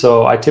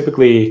 So I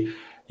typically,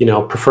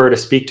 prefer to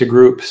speak to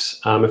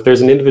groups. If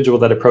there's an individual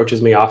that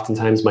approaches me,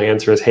 oftentimes my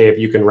answer is, hey, if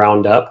you can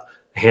round up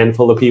a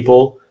handful of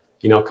people,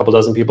 a couple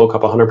dozen people, a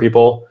couple hundred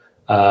people,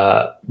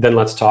 then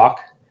let's talk.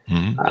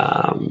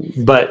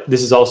 Mm-hmm. But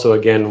this is also,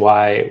 again,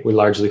 why we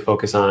largely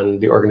focus on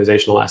the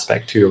organizational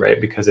aspect too,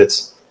 right? Because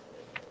it's,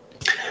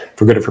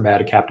 for good or for bad,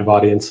 a captive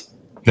audience.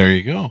 There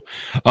you go.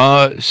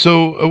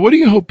 So what do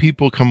you hope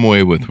people come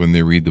away with when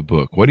they read the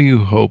book? What do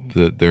you hope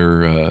that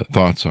their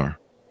thoughts are?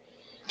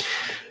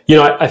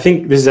 I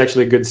think this is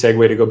actually a good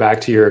segue to go back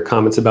to your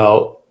comments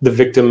about the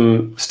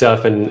victim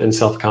stuff and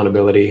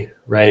self-accountability,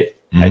 right?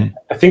 Mm-hmm.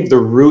 I think the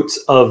roots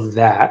of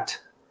that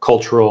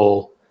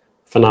cultural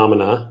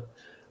phenomena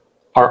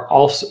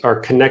are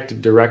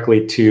connected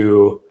directly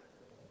to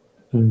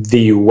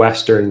the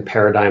Western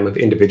paradigm of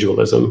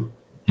individualism,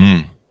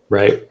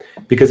 right?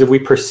 Because if we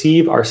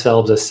perceive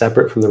ourselves as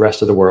separate from the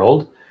rest of the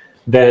world,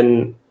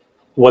 then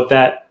what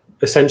that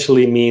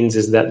essentially means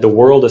is that the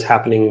world is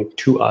happening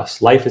to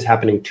us, life is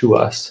happening to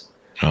us,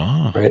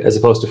 right, as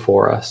opposed to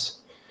for us.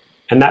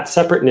 And that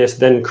separateness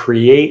then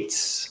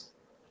creates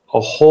a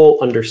whole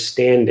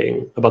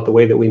understanding about the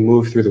way that we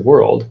move through the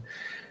world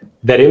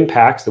that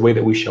impacts the way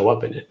that we show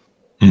up in it.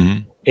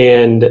 Mm-hmm.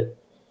 And,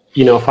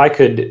 if I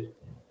could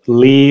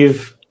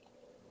leave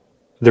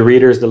the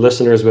readers, the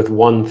listeners with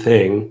one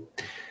thing,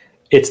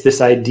 it's this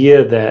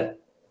idea that,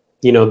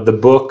 the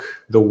book,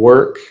 the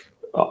work,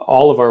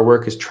 all of our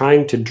work is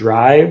trying to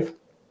drive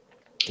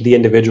the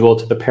individual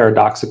to the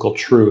paradoxical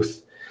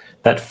truth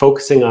that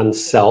focusing on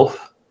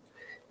self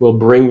will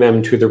bring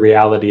them to the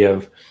reality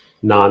of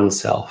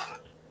non-self,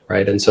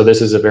 right? And so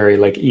this is a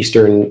very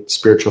Eastern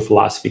spiritual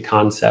philosophy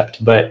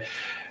concept, but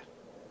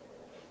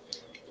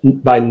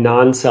by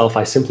non-self,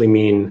 I simply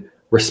mean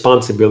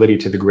responsibility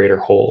to the greater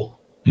whole,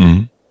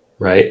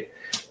 right?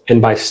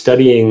 And by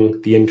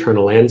studying the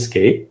internal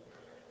landscape,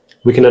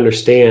 we can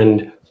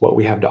understand what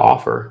we have to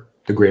offer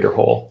the greater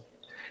whole.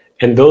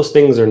 And those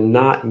things are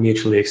not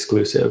mutually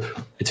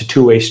exclusive. It's a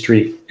two-way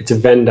street. It's a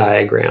Venn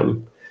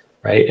diagram,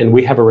 right? And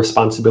we have a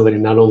responsibility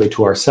not only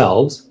to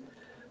ourselves,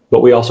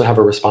 but we also have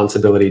a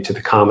responsibility to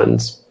the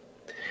commons.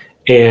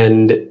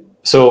 And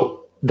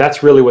so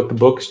that's really what the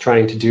book is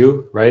trying to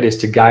do, right? Is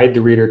to guide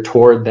the reader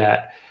toward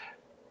that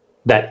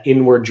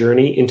inward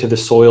journey into the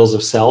soils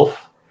of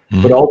self.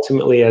 But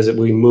ultimately, as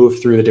we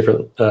move through the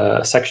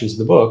different sections of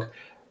the book,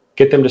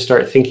 get them to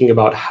start thinking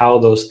about how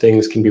those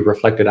things can be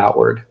reflected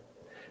outward.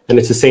 And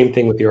it's the same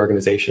thing with the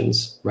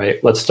organizations,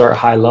 right? Let's start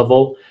high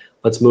level,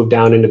 let's move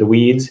down into the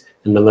weeds,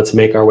 and then let's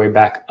make our way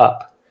back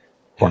up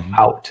or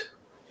out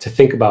to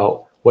think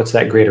about what's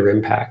that greater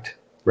impact,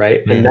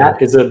 right? And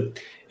that is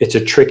it's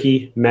a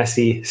tricky,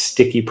 messy,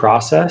 sticky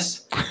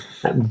process.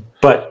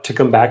 But to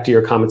come back to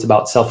your comments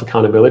about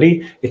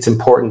self-accountability, it's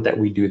important that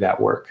we do that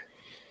work.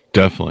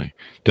 Definitely.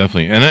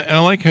 And I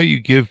like how you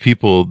give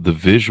people the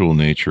visual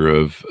nature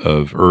of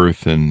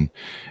earth and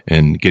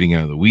getting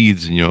out of the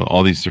weeds and,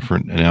 all these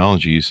different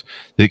analogies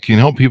that can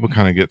help people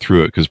kind of get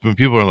through it. Because when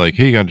people are like,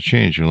 hey, you got to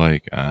change, you're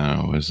like, I don't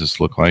know, what does this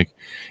look like?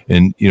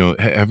 And,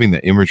 having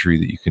that imagery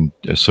that you can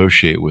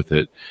associate with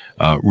it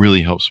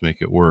really helps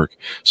make it work.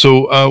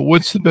 So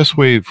what's the best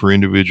way for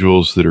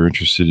individuals that are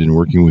interested in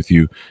working with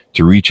you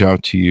to reach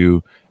out to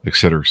you, et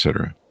cetera, et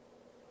cetera?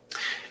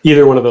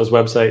 Either one of those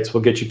websites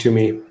will get you to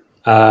me.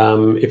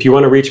 If you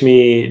want to reach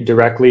me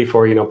directly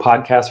for,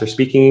 podcasts or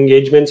speaking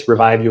engagements,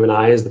 Revive You and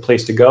I is the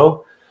place to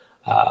go.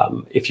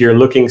 If you're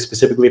looking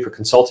specifically for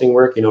consulting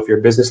work, if you're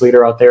a business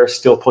leader out there,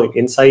 Still Point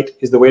Insight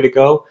is the way to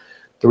go.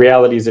 The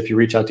reality is if you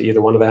reach out to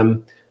either one of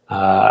them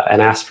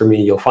and ask for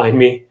me, you'll find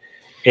me.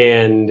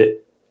 And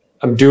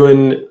I'm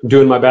doing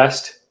my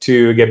best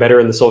to get better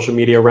in the social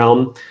media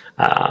realm.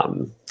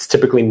 It's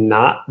typically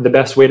not the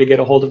best way to get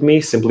a hold of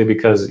me simply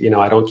because,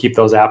 I don't keep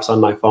those apps on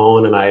my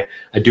phone and I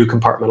do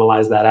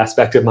compartmentalize that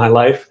aspect of my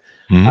life.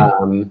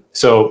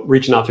 So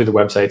reaching out through the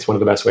website is one of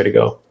the best way to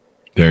go.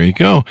 There you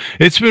go.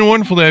 It's been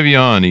wonderful to have you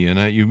on,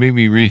 Ian. You made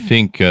me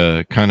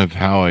rethink kind of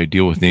how I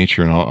deal with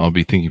nature, and I'll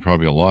be thinking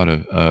probably a lot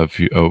of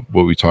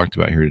what we talked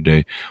about here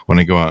today when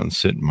I go out and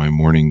sit in my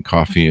morning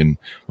coffee and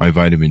my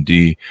vitamin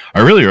D. I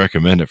really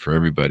recommend it for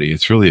everybody.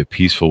 It's really a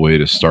peaceful way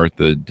to start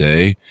the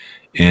day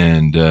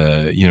and,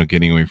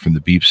 getting away from the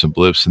beeps and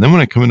blips. And then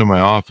when I come into my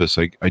office,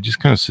 I just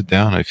kind of sit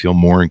down. I feel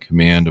more in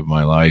command of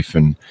my life,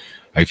 and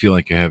I feel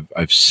like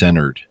I've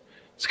centered.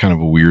 It's kind of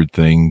a weird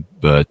thing,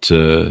 but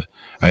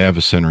I have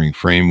a centering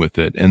frame with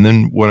it. And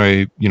then when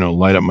I,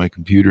 light up my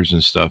computers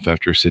and stuff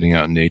after sitting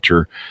out in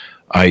nature,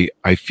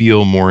 I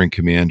feel more in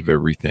command of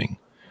everything.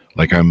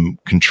 Like I'm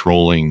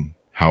controlling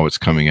how it's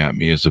coming at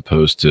me as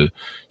opposed to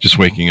just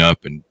waking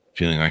up and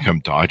feeling like I'm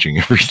dodging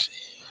everything.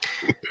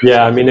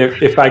 Yeah. I mean,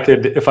 if I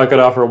could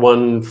offer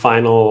one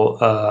final,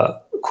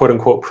 quote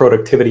unquote,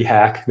 productivity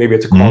hack, maybe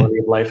it's a quality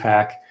of life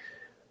hack.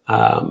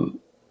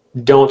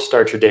 Don't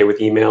start your day with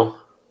email.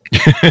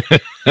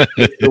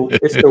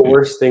 It's the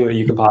worst thing that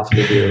you can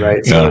possibly do,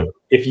 right? Yeah. So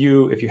if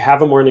you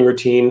have a morning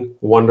routine,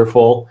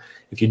 wonderful.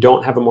 If you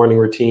don't have a morning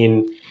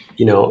routine,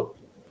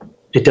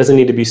 it doesn't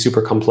need to be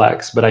super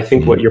complex. But I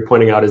think what you're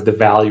pointing out is the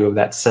value of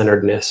that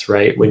centeredness,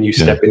 right? When you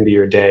step into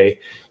your day,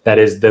 that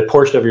is the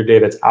portion of your day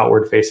that's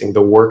outward facing,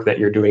 the work that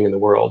you're doing in the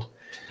world.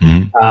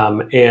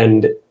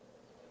 And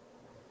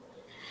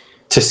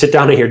to sit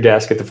down at your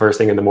desk at the first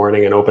thing in the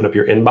morning and open up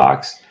your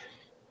inbox,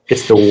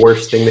 it's the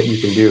worst thing that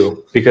you can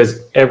do, because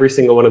every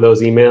single one of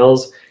those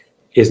emails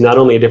is not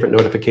only a different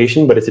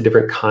notification, but it's a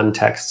different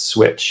context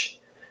switch.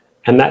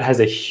 And that has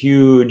a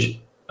huge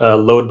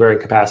load-bearing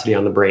capacity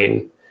on the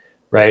brain,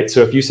 right?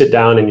 So if you sit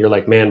down and you're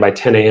like, man, by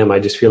 10 a.m., I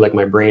just feel like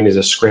my brain is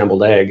a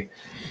scrambled egg.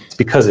 It's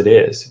because it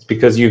is. It's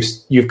because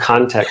you've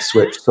context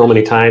switched so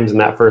many times in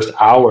that first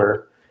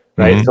hour,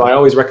 right? Mm-hmm. So I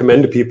always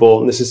recommend to people,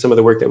 and this is some of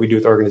the work that we do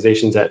with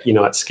organizations at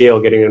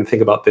scale, getting them to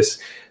think about this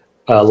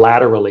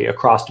laterally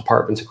across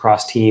departments,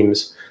 across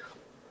teams.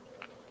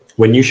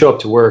 When you show up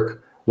to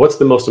work, what's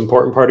the most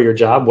important part of your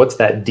job? What's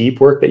that deep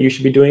work that you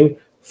should be doing?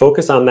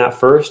 Focus on that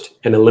first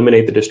and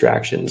eliminate the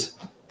distractions.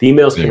 The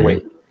emails can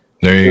wait.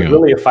 There you go. There's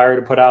really a fire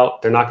to put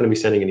out. They're not going to be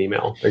sending an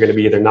email. They're going to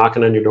be either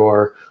knocking on your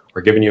door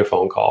or giving you a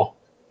phone call,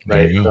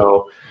 right?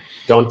 So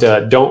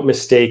don't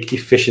mistake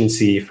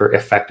efficiency for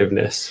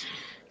effectiveness.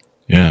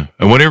 Yeah.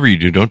 And whatever you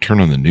do, don't turn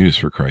on the news,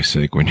 for Christ's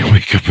sake, when you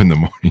wake up in the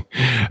morning.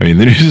 I mean,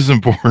 the news is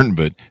important,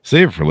 but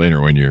save it for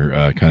later when you're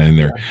kind of in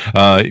there.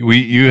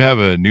 You have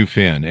a new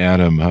fan,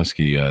 Adam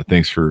Husky.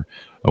 Thanks for,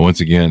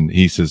 once again,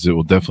 he says it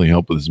will definitely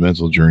help with his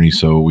mental journey.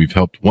 So we've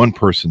helped one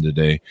person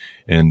today,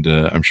 and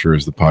I'm sure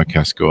as the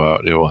podcasts go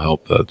out, it will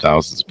help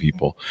thousands of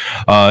people.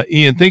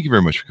 Ian, thank you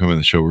very much for coming on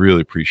the show.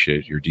 Really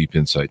appreciate your deep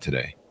insight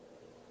today.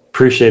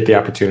 Appreciate the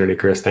opportunity,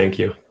 Chris. Thank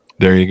you.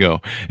 There you go.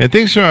 And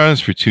thanks to our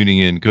audience for tuning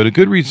in. Go to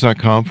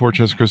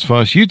goodreads.com/Chris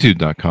Voss,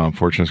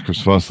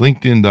 youtube.com/Chris Voss,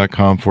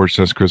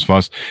 linkedin.com/Chris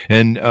Voss,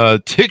 and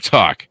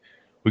TikTok.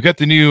 We got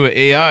the new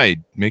AI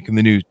making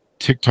the new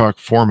TikTok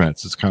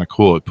formats. It's kind of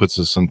cool. It puts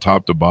us on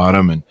top to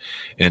bottom, and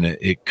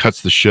it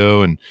cuts the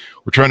show, and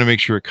we're trying to make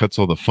sure it cuts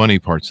all the funny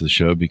parts of the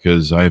show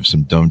because I have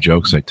some dumb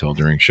jokes I tell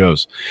during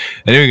shows.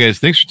 Anyway, guys,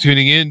 thanks for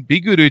tuning in. Be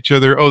good to each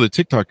other. Oh, the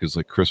TikTok is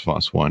like Chris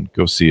Voss 1.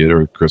 Go see it,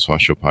 or Chris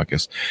Voss Show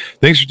Podcast.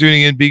 Thanks for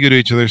tuning in. Be good to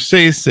each other.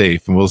 Stay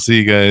safe, and we'll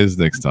see you guys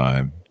next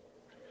time.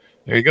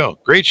 There you go.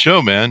 Great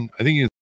show, man. I think you